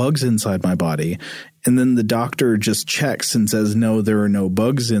 I've got bugs inside my body, and then the doctor just checks and says, no, there are no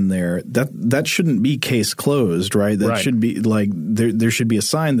bugs in there, that shouldn't be case closed, right? That should be there should be a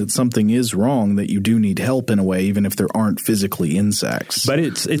sign that something is wrong, that you do need help in a way, even if there aren't physically insects. But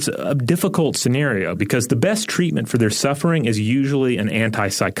it's a difficult scenario because the best treatment for their suffering is usually an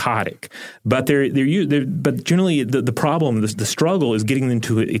antipsychotic. But but generally the problem, the struggle is getting them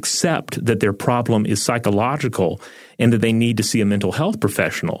to accept that their problem is psychological and that they need to see a mental health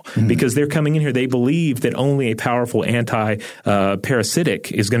professional because they're coming in here. They believe that only a powerful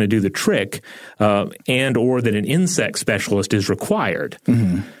anti-parasitic is going to do the trick and or that an insect specialist is required.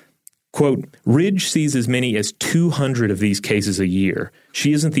 Quote, Ridge sees as many as 200 of these cases a year.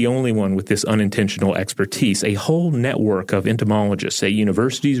 She isn't the only one with this unintentional expertise. A whole network of entomologists at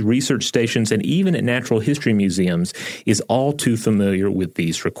universities, research stations, and even at natural history museums is all too familiar with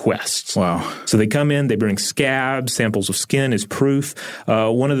these requests. Wow. So they come in, they bring scabs, samples of skin as proof.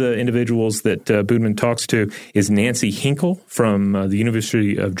 One of the individuals that Boodman talks to is Nancy Hinkle from the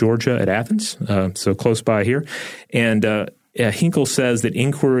University of Georgia at Athens, so close by here. And Hinkle says that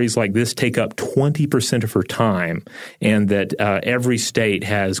inquiries like this take up 20% of her time and that every state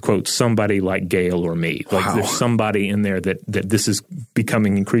has, quote, somebody like Gail or me. Like there's somebody in there that this is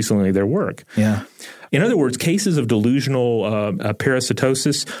becoming increasingly their work. Yeah. In other words, cases of delusional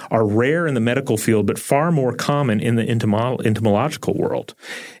parasitosis are rare in the medical field, but far more common in the entomological world.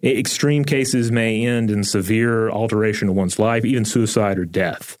 Extreme cases may end in severe alteration of one's life, even suicide or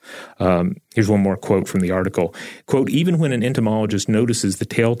death. Here's one more quote from the article. Quote, even when an entomologist notices the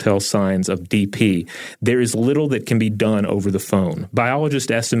telltale signs of DP, there is little that can be done over the phone.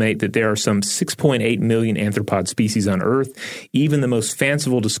 Biologists estimate that there are some 6.8 million anthropod species on Earth. Even the most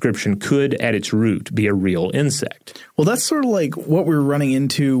fanciful description could, at its root, be a real insect. Well, that's sort of like what we're running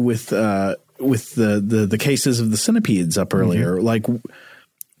into with the cases of the centipedes up earlier. Like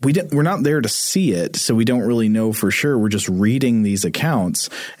we're not there to see it, so we don't really know for sure. We're just reading these accounts,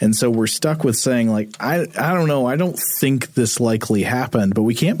 and so we're stuck with saying like, I don't know, I don't think this likely happened, but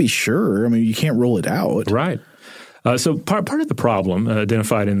we can't be sure. I mean, you can't rule it out, right? So part of the problem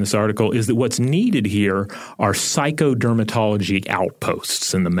identified in this article is that what's needed here are psychodermatology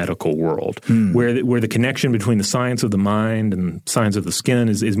outposts in the medical world, where the connection between the science of the mind and science of the skin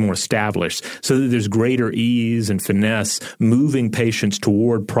is more established, so that there's greater ease and finesse moving patients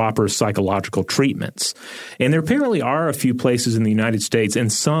toward proper psychological treatments. And there apparently are a few places in the United States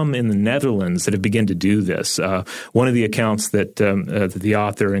and some in the Netherlands that have begun to do this. One of the accounts that the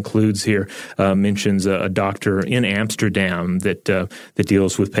author includes here mentions a doctor in Amsterdam that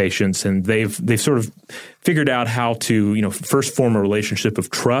deals with patients, and they've sort of figured out how to first form a relationship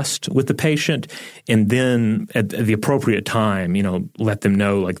of trust with the patient, and then at the appropriate time let them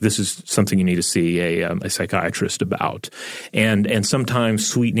know like this is something you need to see a psychiatrist about, and sometimes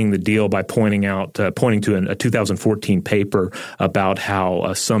sweetening the deal by pointing to a 2014 paper about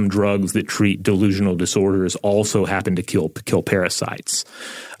how some drugs that treat delusional disorders also happen to kill parasites.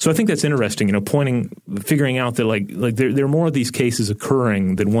 So I think that's interesting, figuring out that like there are more of these cases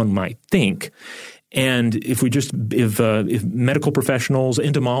occurring than one might think. And if medical professionals,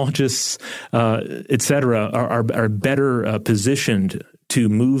 entomologists, et cetera, are better positioned to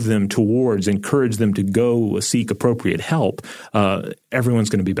move them towards, encourage them to go seek appropriate help, everyone's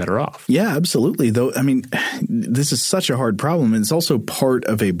going to be better off. Yeah, absolutely. Though, I mean, this is such a hard problem. And it's also part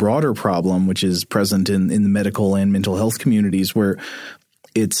of a broader problem, which is present in the medical and mental health communities, where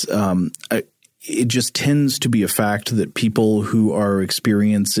it just tends to be a fact that people who are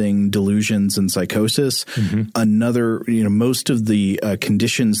experiencing delusions and psychosis, most of the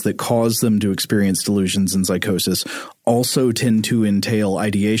conditions that cause them to experience delusions and psychosis also tend to entail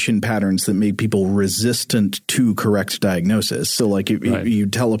ideation patterns that make people resistant to correct diagnosis. So like if you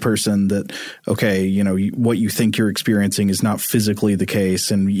tell a person that, okay, what you think you're experiencing is not physically the case,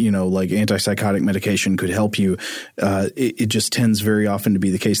 and, like antipsychotic medication could help you, it just tends very often to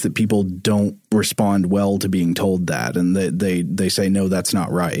be the case that people don't respond well to being told that, and they say, no, that's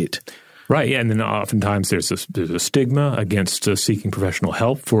not right. Right, yeah, and then oftentimes there's a stigma against seeking professional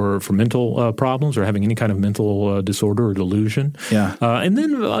help for mental problems or having any kind of mental disorder or delusion. Yeah. And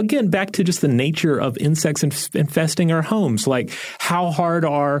then, again, back to just the nature of insects infesting our homes. Like, how hard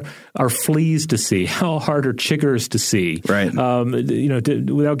are fleas to see? How hard are chiggers to see? Right.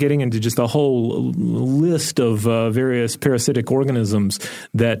 Without getting into just a whole list of various parasitic organisms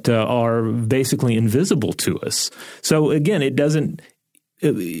that are basically invisible to us. So, again, it doesn't – I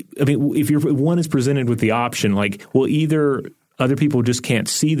mean, if one is presented with the option, like, well, either other people just can't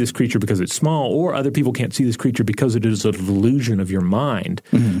see this creature because it's small, or other people can't see this creature because it is a delusion of your mind,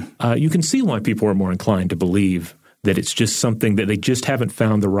 you can see why people are more inclined to believe that it's just something that they just haven't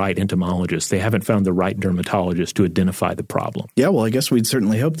found the right entomologist. They haven't found the right dermatologist to identify the problem. Yeah, well, I guess we'd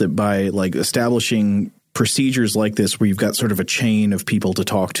certainly hope that by establishing procedures like this, where you've got sort of a chain of people to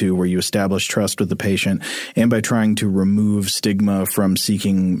talk to, where you establish trust with the patient, and by trying to remove stigma from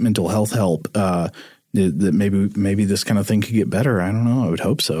seeking mental health help, that maybe this kind of thing could get better. I don't know. I would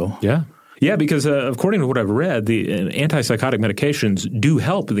hope so. Yeah. Yeah, because according to what I've read, the antipsychotic medications do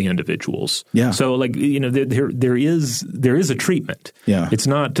help the individuals. Yeah. So, like, there is a treatment. Yeah. It's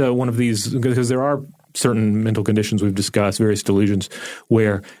not one of these, because there are certain mental conditions we've discussed, various delusions,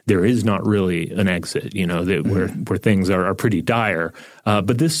 where there is not really an exit, where things are pretty dire.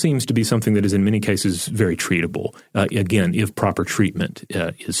 But this seems to be something that is in many cases very treatable, again, if proper treatment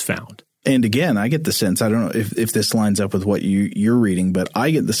is found. And again, I get the sense, I don't know if this lines up with what you're reading, but I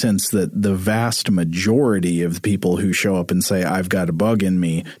get the sense that the vast majority of people who show up and say, I've got a bug in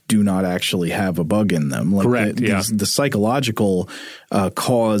me, do not actually have a bug in them. Like Correct, the psychological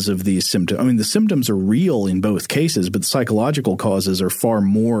cause of these symptoms, I mean, the symptoms are real in both cases, but the psychological causes are far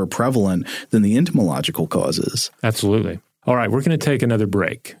more prevalent than the entomological causes. Absolutely. All right, we're going to take another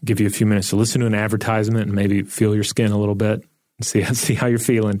break, give you a few minutes to listen to an advertisement and maybe feel your skin a little bit. See how you're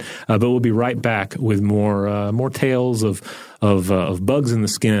feeling, but we'll be right back with more tales of bugs in the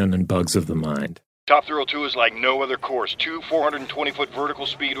skin and bugs of the mind. Top Thrill 2 is like no other course. 2 420-foot vertical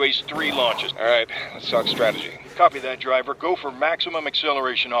speedways, 3 launches. All right, let's talk strategy. Copy that, driver. Go for maximum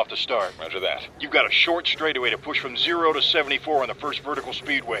acceleration off the start. Roger that. You've got a short straightaway to push from 0 to 74 on the first vertical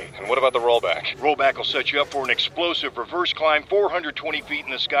speedway. And what about the rollback? Rollback will set you up for an explosive reverse climb 420 feet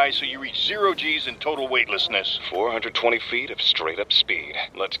in the sky so you reach 0 G's in total weightlessness. 420 feet of straight-up speed.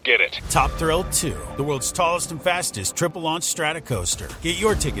 Let's get it. Top Thrill 2, the world's tallest and fastest triple-launch Stratocoaster. Get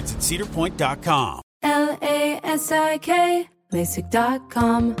your tickets at cedarpoint.com. LASIK,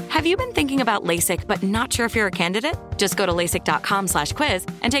 LASIK.com. Have you been thinking about LASIK but not sure if you're a candidate? Just go to LASIK.com/quiz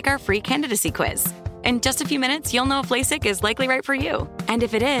and take our free candidacy quiz. In just a few minutes, you'll know if LASIK is likely right for you. And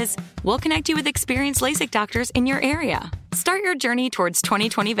if it is, we'll connect you with experienced LASIK doctors in your area. Start your journey towards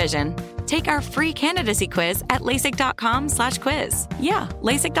 20/20 vision. Take our free candidacy quiz at LASIK.com/quiz. Yeah,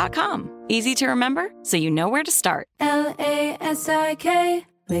 LASIK.com. Easy to remember, so you know where to start. LASIK,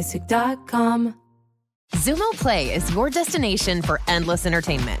 LASIK.com. Xumo Play is your destination for endless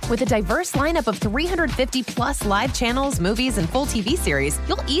entertainment. With a diverse lineup of 350 plus live channels, movies, and full TV series,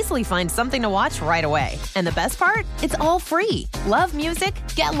 you'll easily find something to watch right away. And the best part? It's all free. Love music?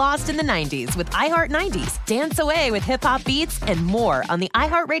 Get lost in the 90s with iHeart 90s, dance away with hip-hop beats, and more on the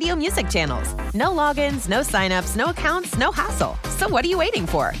iHeartRadio music channels. No logins, no signups, no accounts, no hassle. So what are you waiting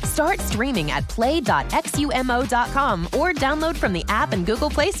for? Start streaming at play.xumo.com or download from the app and Google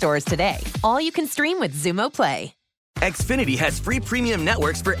Play stores today. All you can stream with Xumo Play. Xfinity has free premium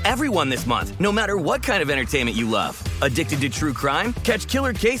networks for everyone this month, no matter what kind of entertainment you love. Addicted to true crime? Catch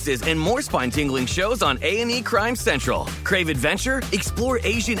killer cases and more spine-tingling shows on A&E Crime Central. Crave adventure? Explore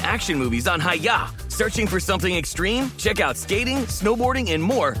Asian action movies on Hi-Ya. Searching for something extreme? Check out skating, snowboarding, and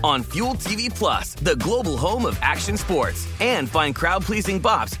more on Fuel TV Plus, the global home of action sports. And find crowd-pleasing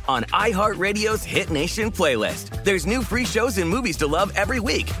bops on iHeartRadio's Hit Nation playlist. There's new free shows and movies to love every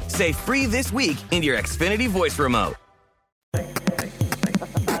week. Say free this week in your Xfinity voice remote.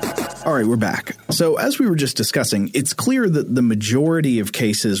 All right, we're back. So as we were just discussing, it's clear that the majority of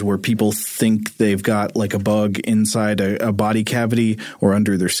cases where people think they've got like a bug inside a body cavity or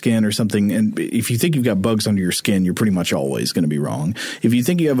under their skin or something, and if you think you've got bugs under your skin, you're pretty much always going to be wrong. If you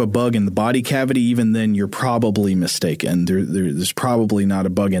think you have a bug in the body cavity, even then you're probably mistaken. There's probably not a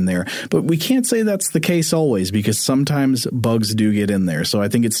bug in there. But we can't say that's the case always, because sometimes bugs do get in there. So I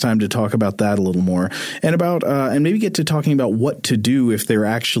think it's time to talk about that a little more and about and maybe get to talking about what to do if there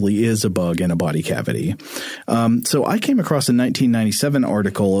actually is a bug in a body cavity. So I came across a 1997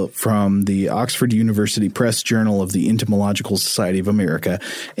 article from the Oxford University Press Journal of the Entomological Society of America,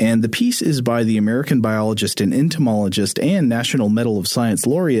 and the piece is by the American biologist and entomologist and National Medal of Science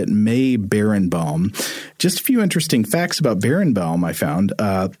laureate May Berenbaum. Just a few interesting facts about Berenbaum I found.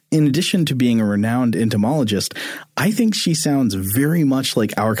 In addition to being a renowned entomologist, I think she sounds very much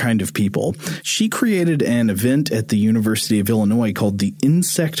like our kind of people. She created an event at the University of Illinois called the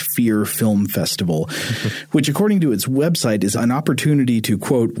Insect Fear Film Festival, which according to its website is an opportunity to,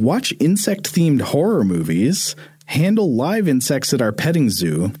 quote, watch insect-themed horror movies, handle live insects at our petting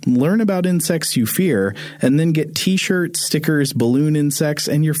zoo, learn about insects you fear, and then get T-shirts, stickers, balloon insects,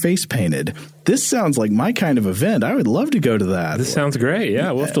 and your face painted. This sounds like my kind of event. I would love to go to that. This sounds great. Yeah,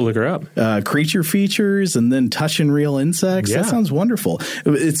 we'll have to look her up. Creature features and then touch and real insects. Yeah. That sounds wonderful.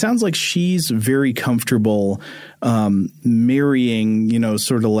 It sounds like she's very comfortable marrying,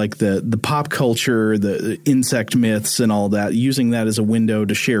 sort of like the pop culture, the insect myths and all that, using that as a window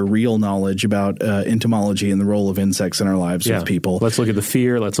to share real knowledge about entomology and the role of insects in our lives with people. Let's look at the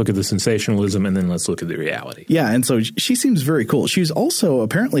fear, let's look at the sensationalism, and then let's look at the reality. Yeah, and so she seems very cool. She's also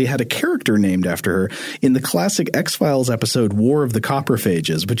apparently had a character name named after her in the classic X-Files episode War of the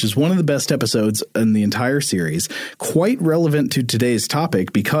Coprophages, which is one of the best episodes in the entire series, quite relevant to today's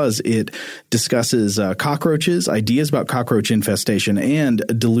topic because it discusses cockroaches, ideas about cockroach infestation, and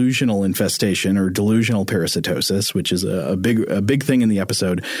delusional infestation or delusional parasitosis, which is a big thing in the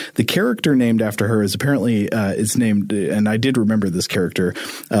episode. The character named after her is apparently is named, and I did remember this character,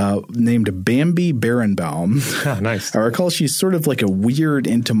 named Bambi Berenbaum. Oh, nice. I recall she's sort of like a weird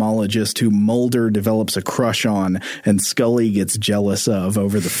entomologist who Mulder develops a crush on and Scully gets jealous of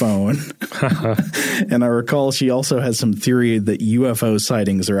over the phone. And I recall she also has some theory that UFO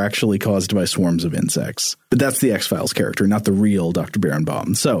sightings are actually caused by swarms of insects. But that's the X-Files character, not the real Dr.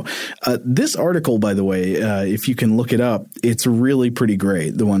 Berenbaum. So this article, by the way, if you can look it up, it's really pretty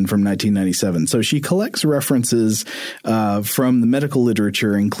great, the one from 1997. So she collects references from the medical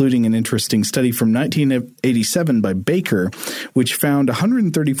literature, including an interesting study from 1987 by Baker, which found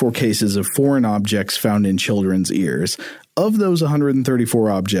 134 cases of foreign objects found in children's ears. Of those 134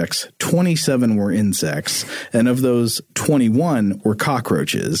 objects, 27 were insects, and of those, 21 were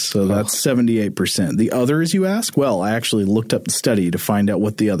cockroaches. So that's 78%. The others, you ask? Well, I actually looked up the study to find out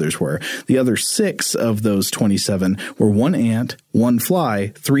what the others were. The other 6 of those 27 were 1 ant, 1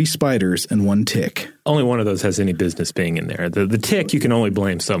 fly, 3 spiders, and 1 tick. Only one of those has any business being in there. The tick you can only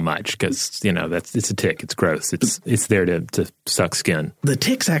blame so much because, it's a tick. It's gross. It's there to suck skin. The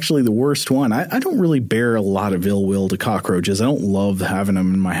tick's actually the worst one. I don't really bear a lot of ill will to cockroaches. I don't love having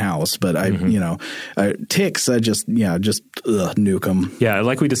them in my house, but ticks, I just nuke them. Yeah,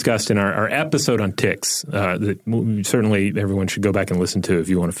 like we discussed in our episode on ticks, that certainly everyone should go back and listen to if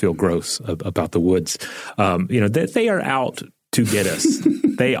you want to feel gross about the woods. They are out to get us.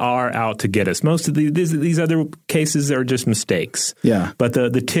 They are out to get us. Most of these other cases are just mistakes. Yeah. But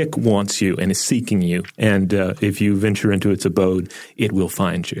the tick wants you and is seeking you. And if you venture into its abode, it will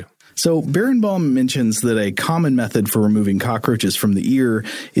find you. So Berenbaum mentions that a common method for removing cockroaches from the ear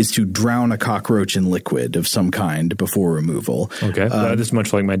is to drown a cockroach in liquid of some kind before removal. Okay, this is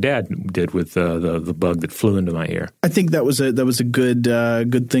much like my dad did with the bug that flew into my ear. I think that was a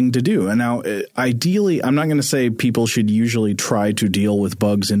good thing to do. And now, ideally, I'm not going to say people should usually try to deal with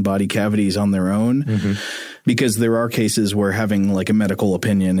bugs in body cavities on their own. Because there are cases where having like a medical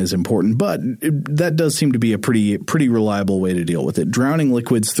opinion is important, but that does seem to be a pretty reliable way to deal with it. Drowning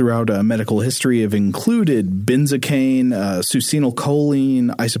liquids throughout medical history have included benzocaine, succinylcholine,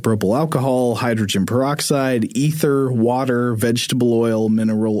 isopropyl alcohol, hydrogen peroxide, ether, water, vegetable oil,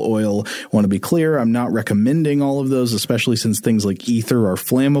 mineral oil. I want to be clear, I'm not recommending all of those, especially since things like ether are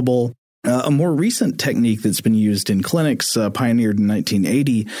flammable. A more recent technique that's been used in clinics, pioneered in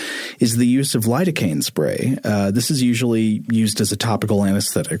 1980, is the use of lidocaine spray. This is usually used as a topical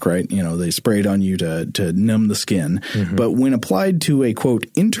anesthetic, right? They spray it on you to numb the skin. But when applied to a, quote,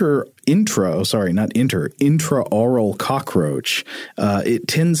 intraoral cockroach, it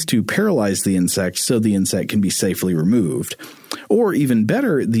tends to paralyze the insect so the insect can be safely removed. Or even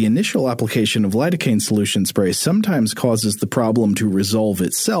better, the initial application of lidocaine solution spray sometimes causes the problem to resolve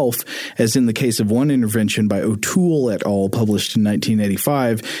itself, as in the case of one intervention by O'Toole et al. Published in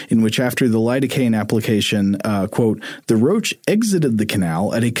 1985, in which after the lidocaine application, quote, the roach exited the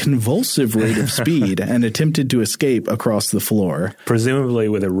canal at a convulsive rate of speed and attempted to escape across the floor. Presumably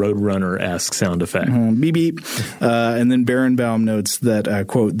with a Roadrunner-esque sound effect. Beep, beep. And then Berenbaum notes that,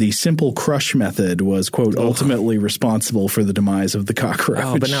 quote, the simple crush method was, quote, ultimately responsible for the demise of the cockroach.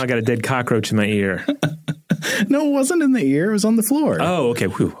 Oh, but now I got a dead cockroach in my ear. No, it wasn't in the ear. It was on the floor. Oh, okay.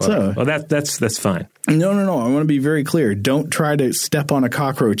 Whew. So, well, that's fine. No. I want to be very clear. Don't try to step on a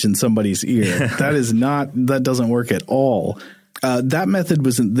cockroach in somebody's ear. That doesn't work at all. That method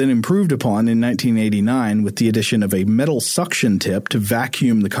was then improved upon in 1989 with the addition of a metal suction tip to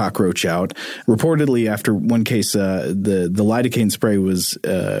vacuum the cockroach out. Reportedly, after one case, the lidocaine spray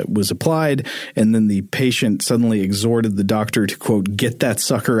was applied, and then the patient suddenly exhorted the doctor to, quote, get that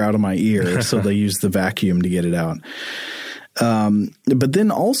sucker out of my ear. So they used the vacuum to get it out. But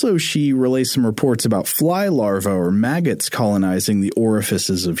then also she relays some reports about fly larvae or maggots colonizing the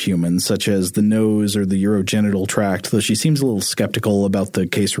orifices of humans, such as the nose or the urogenital tract, though she seems a little skeptical about the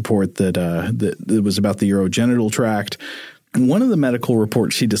case report that was about the urogenital tract. One of the medical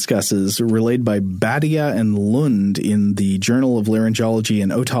reports she discusses, relayed by Badia and Lund in the Journal of Laryngology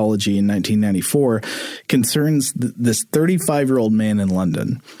and Otology in 1994, concerns this 35-year-old man in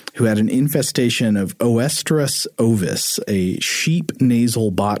London who had an infestation of Oestrus ovis, a sheep nasal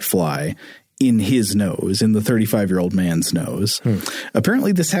botfly, in his nose, in the 35-year-old man's nose.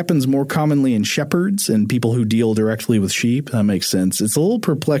 Apparently, this happens more commonly in shepherds and people who deal directly with sheep. That makes sense. It's a little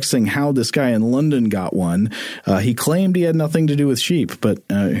perplexing how this guy in London got one. He claimed he had nothing to do with sheep, but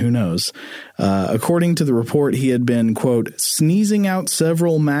who knows? According to the report, he had been, quote, sneezing out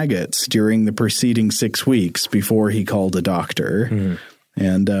several maggots during the preceding 6 weeks before he called a doctor.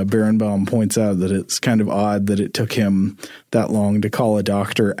 And Berenbaum points out that it's kind of odd that it took him that long to call a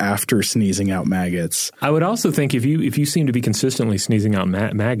doctor after sneezing out maggots. I would also think if you seem to be consistently sneezing out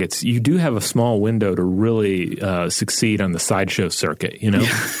maggots, you do have a small window to really succeed on the sideshow circuit, you know?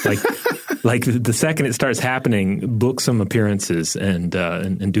 Like the second it starts happening, book some appearances and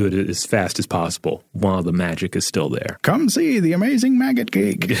do it as fast as possible while the magic is still there. Come see the amazing maggot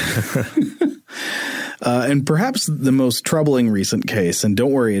cake. And perhaps the most troubling recent case, and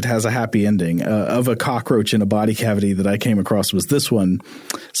don't worry, it has a happy ending, of a cockroach in a body cavity that I came across was this one.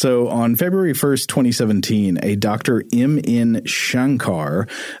 So on February 1st, 2017, a Dr. M.N. Shankar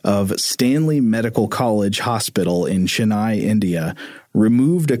of Stanley Medical College Hospital in Chennai, India,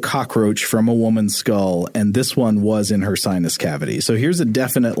 removed a cockroach from a woman's skull, and this one was in her sinus cavity. So here's a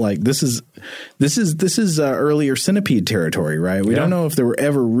definite, like, this is earlier centipede territory, right? We don't know if there were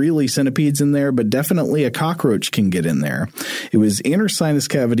ever really centipedes in there, but definitely a cockroach can get in there. It was in her sinus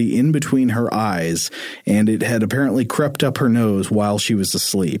cavity in between her eyes, and it had apparently crept up her nose while she was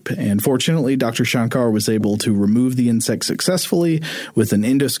asleep. And fortunately, Dr. Shankar was able to remove the insect successfully with an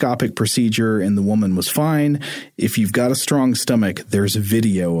endoscopic procedure, and the woman was fine. If you've got a strong stomach, there's a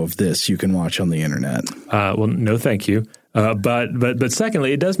video of this you can watch on the internet. Well, no, thank you. But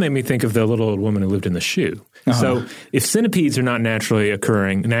secondly, it does make me think of the little old woman who lived in the shoe. So if centipedes are not naturally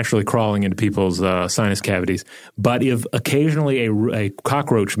crawling into people's sinus cavities, but if occasionally a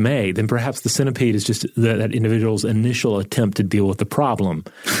cockroach may, then perhaps the centipede is just that individual's initial attempt to deal with the problem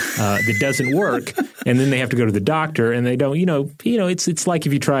that doesn't work, and then they have to go to the doctor, and they don't. It's like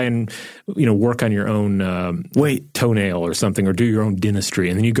if you try and work on your own toenail or something, or do your own dentistry,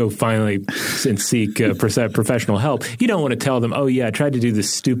 and then you go finally and seek professional help. You don't want to tell them, oh yeah, I tried to do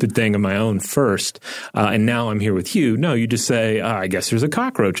this stupid thing on my own first, and now I'm here with you. No, you just say, I guess there's a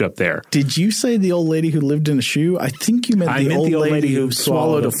cockroach up there. Did you say the old lady who lived in a shoe? I think you meant the old lady who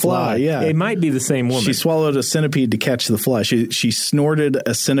swallowed a fly. Yeah, it might be the same woman. She swallowed a centipede to catch the fly. She snorted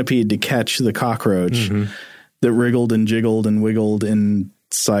a centipede to catch the cockroach that wriggled and jiggled and wiggled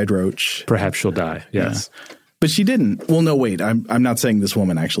inside roach. Perhaps she'll die. Yes. Yeah. But she didn't. Well, no, wait. I'm not saying this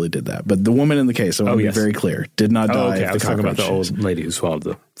woman actually did that. But the woman in the case, I want to be very clear, did not die. Okay. I was talking about the old lady who swallowed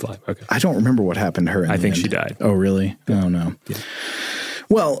the fly. Okay. I don't remember what happened to her. I think she died. Oh, really? Yeah. Oh, no. Yeah.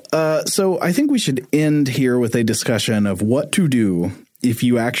 Well, so I think we should end here with a discussion of what to do if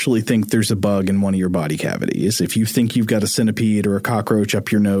you actually think there's a bug in one of your body cavities. If you think you've got a centipede or a cockroach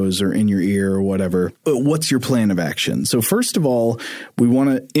up your nose or in your ear or whatever, what's your plan of action? So first of all, we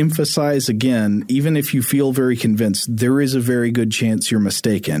want to emphasize again, even if you feel very convinced, there is a very good chance you're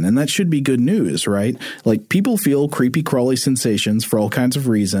mistaken. And that should be good news, right? Like, people feel creepy, crawly sensations for all kinds of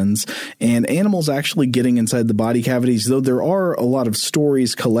reasons, and animals actually getting inside the body cavities, though there are a lot of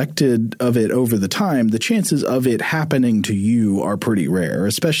stories collected of it over the time, the chances of it happening to you are pretty rare,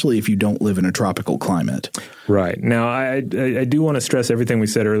 especially if you don't live in a tropical climate. Right. Now, I do want to stress everything we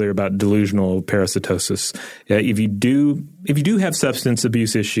said earlier about delusional parasitosis. If you do have substance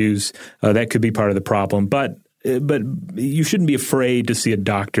abuse issues, that could be part of the problem, but you shouldn't be afraid to see a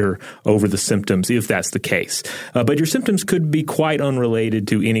doctor over the symptoms if that's the case. But your symptoms could be quite unrelated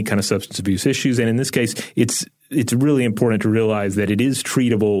to any kind of substance abuse issues, and in this case, it's really important to realize that it is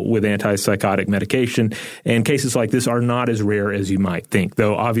treatable with antipsychotic medication, and cases like this are not as rare as you might think.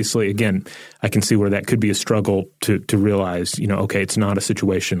 Though, obviously, again, I can see where that could be a struggle to realize, okay, it's not a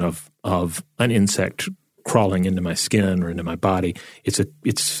situation of an insect crawling into my skin or into my body. It's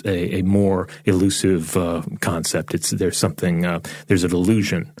a more elusive concept. There's a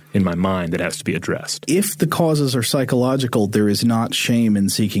delusion in my mind that has to be addressed. If the causes are psychological, there is not shame in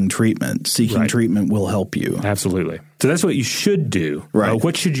seeking treatment. Seeking treatment will help you. Absolutely. So that's what you should do. Right.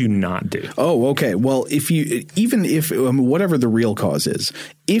 What should you not do? Oh, okay. Well, if whatever the real cause is,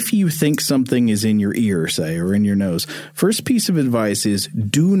 if you think something is in your ear, say, or in your nose, first piece of advice is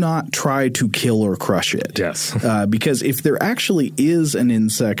do not try to kill or crush it. Yes. Because if there actually is an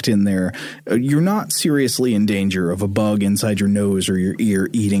insect in there, you're not seriously in danger of a bug inside your nose or your ear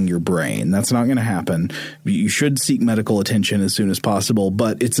eating your brain. That's not going to happen. You should seek medical attention as soon as possible,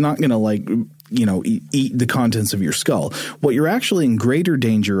 but it's not going to eat the contents of your skull. What you're actually in greater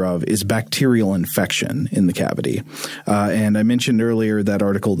danger of is bacterial infection in the cavity. And I mentioned earlier that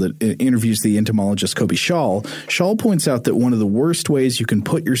article that interviews the entomologist Kobe Schall. Schall points out that one of the worst ways you can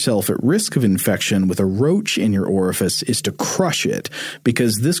put yourself at risk of infection with a roach in your orifice is to crush it,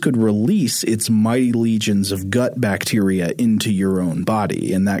 because this could release its mighty legions of gut bacteria into your own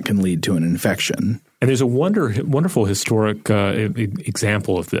body, and that can lead to an infection. And there's a wonderful historic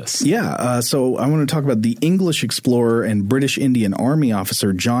example of this. Yeah. So I want to talk about the English explorer and British Indian Army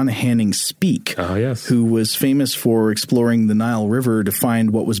officer John Hanning Speke, who was famous for exploring the Nile River to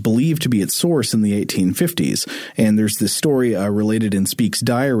find what was believed to be its source in the 1850s. And there's this story related in Speke's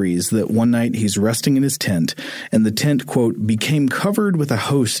diaries that one night he's resting in his tent, and the tent, quote, became covered with a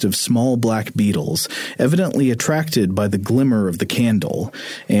host of small black beetles, evidently attracted by the glimmer of the candle.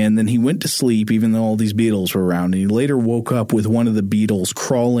 And then he went to sleep even though all these beetles were around, and he later woke up with one of the beetles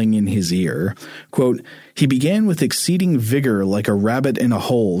crawling in his ear. Quote, he began with exceeding vigor like a rabbit in a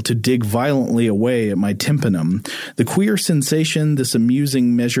hole to dig violently away at my tympanum. The queer sensation this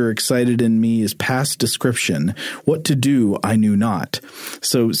amusing measure excited in me is past description. What to do I knew not.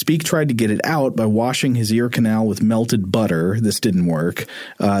 So Speke tried to get it out by washing his ear canal with melted butter. This didn't work.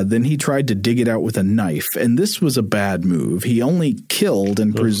 Then he tried to dig it out with a knife, and this was a bad move. He only killed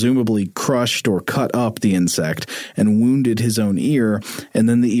and presumably crushed or cut up the insect and wounded his own ear, and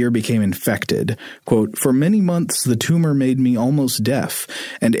then the ear became infected. Quote, for many months the tumor made me almost deaf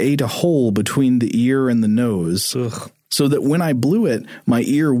and ate a hole between the ear and the nose. Ugh. So that when I blew it, my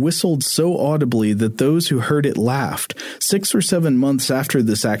ear whistled so audibly that those who heard it laughed. 6 or 7 months after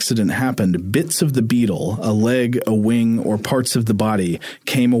this accident happened, bits of the beetle, a leg, a wing, or parts of the body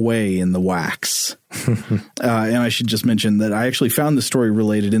came away in the wax. And I should just mention that I actually found the story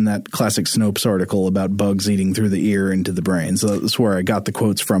related in that classic Snopes article about bugs eating through the ear into the brain. So that's where I got the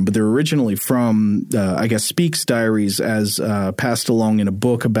quotes from. But they're originally from, I guess, Speke's diaries as passed along in a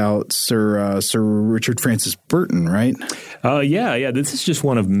book about Sir Richard Francis Burton, right? Yeah. This is just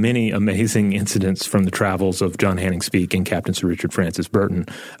one of many amazing incidents from the travels of John Hanning Speke and Captain Sir Richard Francis Burton,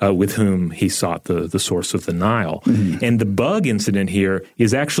 with whom he sought the source of the Nile. Mm-hmm. And the bug incident here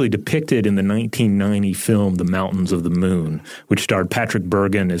is actually depicted in the 1990 film The Mountains of the Moon, which starred Patrick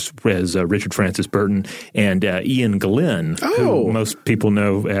Bergin as Richard Francis Burton and Ian Glenn, who most people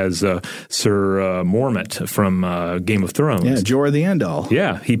know as Sir Mormont from Game of Thrones. Yeah, Jorah the Andal.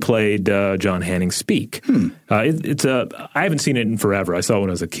 Yeah, he played John Hanning Speke. I haven't seen it in forever. I saw it when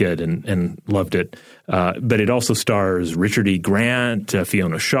I was a kid and loved it. But it also stars Richard E. Grant,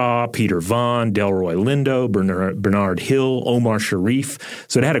 Fiona Shaw, Peter Vaughan, Delroy Lindo, Bernard Hill, Omar Sharif.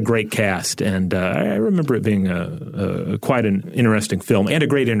 So it had a great cast, and I remember it being quite an interesting film and a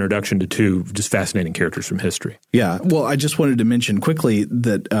great introduction to two just fascinating characters from history. Yeah. Well, I just wanted to mention quickly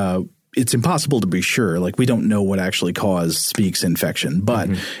that it's impossible to be sure. Like, we don't know what actually caused Speke's infection, but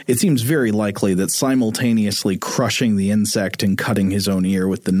it seems very likely that simultaneously crushing the insect and cutting his own ear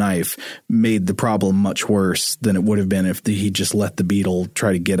with the knife made the problem much worse than it would have been if he just let the beetle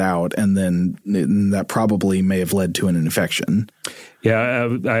try to get out, and then that probably may have led to an infection. Yeah.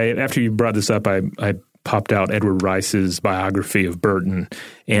 After you brought this up, I popped out Edward Rice's biography of Burton,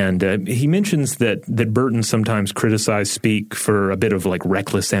 and he mentions that Burton sometimes criticized Speke for a bit of like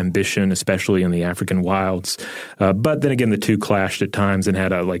reckless ambition, especially in the African wilds. But then again, the two clashed at times and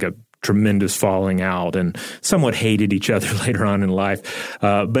had a tremendous falling out and somewhat hated each other later on in life.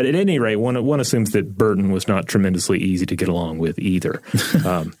 But at any rate, one assumes that Burton was not tremendously easy to get along with either.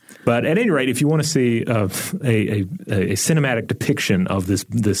 But at any rate, if you want to see a cinematic depiction of this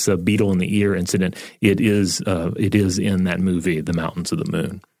beetle in the ear incident, it is in that movie, The Mountains of the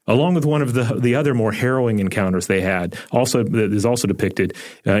Moon. Along with one of the other more harrowing encounters they had, that is also depicted,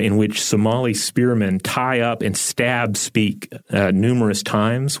 in which Somali spearmen tie up and stab Speke numerous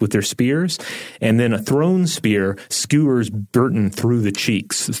times with their spears, and then a thrown spear skewers Burton through the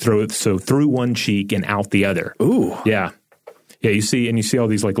cheeks, through one cheek and out the other. Ooh, yeah. Yeah, you see all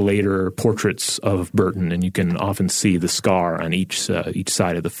these like later portraits of Burton, and you can often see the scar on each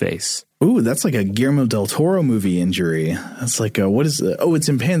side of the face. Ooh, that's like a Guillermo del Toro movie injury. That's like it's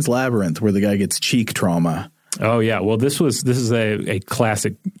in Pan's Labyrinth where the guy gets cheek trauma. Oh yeah, well this is a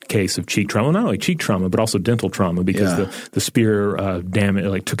classic case of cheek trauma. Not only cheek trauma, but also dental trauma, because the spear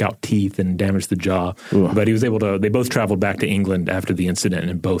took out teeth and damaged the jaw. Ooh. But he was able to. They both traveled back to England after the incident,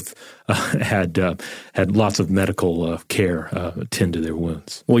 and both had lots of medical care attend to their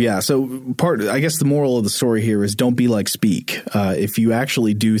wounds. Well, yeah. So I guess the moral of the story here is don't be like Speke. If you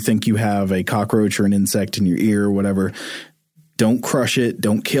actually do think you have a cockroach or an insect in your ear or whatever, Don't crush it.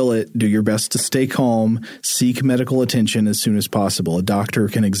 Don't kill it. Do your best to stay calm. Seek medical attention as soon as possible. A doctor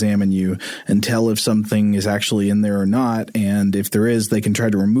can examine you and tell if something is actually in there or not. And if there is, they can try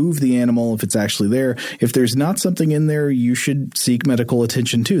to remove the animal if it's actually there. If there's not something in there, you should seek medical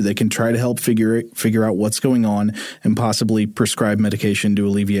attention too. They can try to help figure out what's going on and possibly prescribe medication to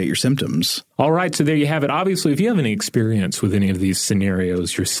alleviate your symptoms. All right, so there you have it. Obviously, if you have any experience with any of these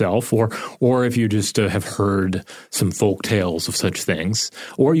scenarios yourself, or if you just have heard some folk tales of such things,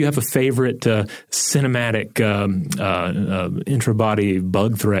 or you have a favorite cinematic intra-body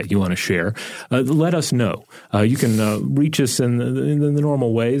bug threat you want to share, let us know. You can reach us in the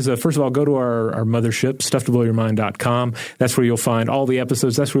normal ways. First of all, go to our mothership, stufftoblowyourmind.com. That's where you'll find all the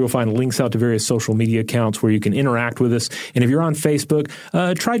episodes. That's where you'll find links out to various social media accounts where you can interact with us. And if you're on Facebook,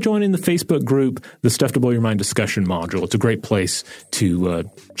 try joining the Facebook group, the Stuff to Blow Your Mind discussion module. It's a great place to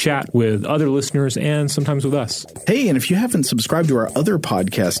chat with other listeners and sometimes with us. Hey, and if you haven't subscribed to our other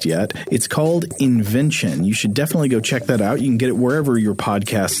podcast yet, it's called Invention. You should definitely go check that out. You can get it wherever your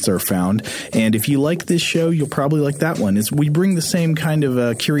podcasts are found. And if you like this show, you'll probably like that one. We bring the same kind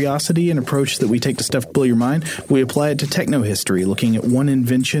of curiosity and approach that we take to Stuff to Blow Your Mind. We apply it to techno history, looking at one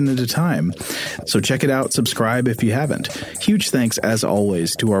invention at a time. So check it out. Subscribe if you haven't. Huge thanks, as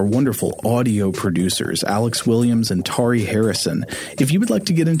always, to our wonderful audio producers, Alex Williams and Tari Harrison. If you would like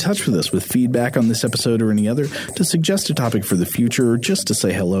to get in touch with us with feedback on this episode or any other, to suggest a topic for the future, or just to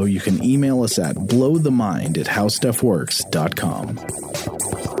say hello, you can email us at blowthemind@howstuffworks.com.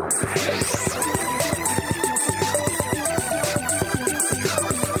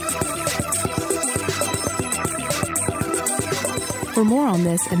 For more on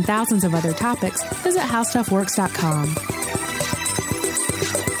this and thousands of other topics, visit howstuffworks.com.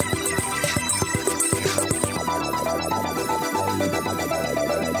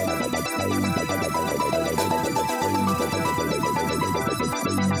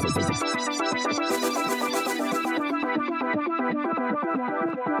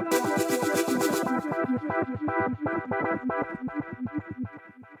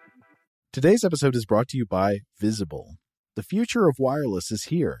 Today's episode is brought to you by Visible. The future of wireless is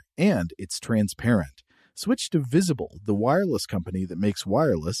here, and it's transparent. Switch to Visible, the wireless company that makes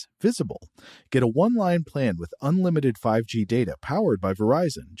wireless visible. Get a one-line plan with unlimited 5G data powered by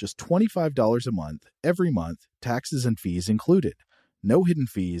Verizon, just $25 a month, every month, taxes and fees included. No hidden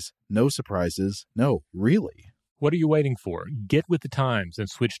fees, no surprises, no, really. What are you waiting for? Get with the times and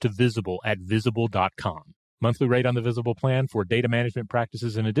switch to Visible at Visible.com. Monthly rate on the Visible plan for data management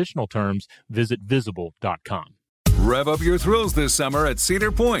practices and additional terms, visit Visible.com. Rev up your thrills this summer at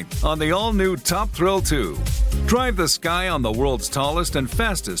Cedar Point on the all-new Top Thrill 2. Drive the sky on the world's tallest and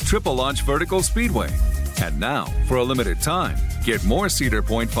fastest triple-launch vertical speedway. And now, for a limited time, get more Cedar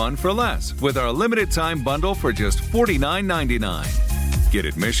Point fun for less with our limited-time bundle for just $49.99. Get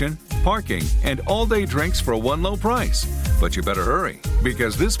admission, parking, and all-day drinks for one low price. But you better hurry,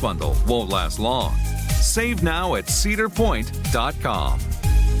 because this bundle won't last long. Save now at cedarpoint.com.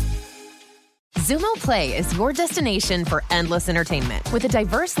 Xumo Play is your destination for endless entertainment. With a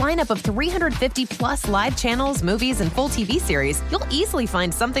diverse lineup of 350-plus live channels, movies, and full TV series, you'll easily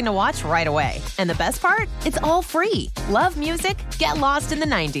find something to watch right away. And the best part? It's all free. Love music? Get lost in the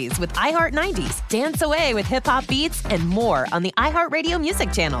 90s with iHeart 90s, dance away with hip-hop beats, and more on the iHeartRadio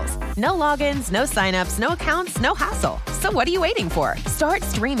music channels. No logins, no signups, no accounts, no hassle. So what are you waiting for? Start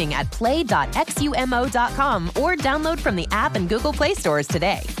streaming at play.xumo.com or download from the app and Google Play stores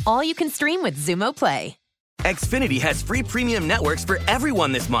today. All you can stream with Xumo Play. Xfinity has free premium networks for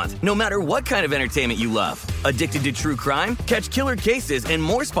everyone this month, no matter what kind of entertainment you love. Addicted to true crime? Catch killer cases and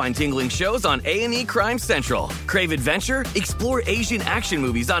more spine-tingling shows on A&E Crime Central. Crave adventure? Explore Asian action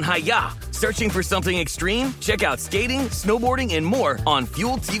movies on Hi-YAH. Searching for something extreme? Check out skating, snowboarding, and more on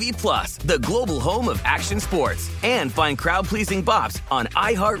Fuel TV Plus, the global home of action sports. And find crowd-pleasing bops on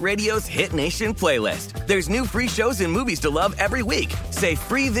iHeartRadio's Hit Nation playlist. There's new free shows and movies to love every week. Say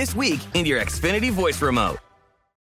free this week in your Xfinity voice remote.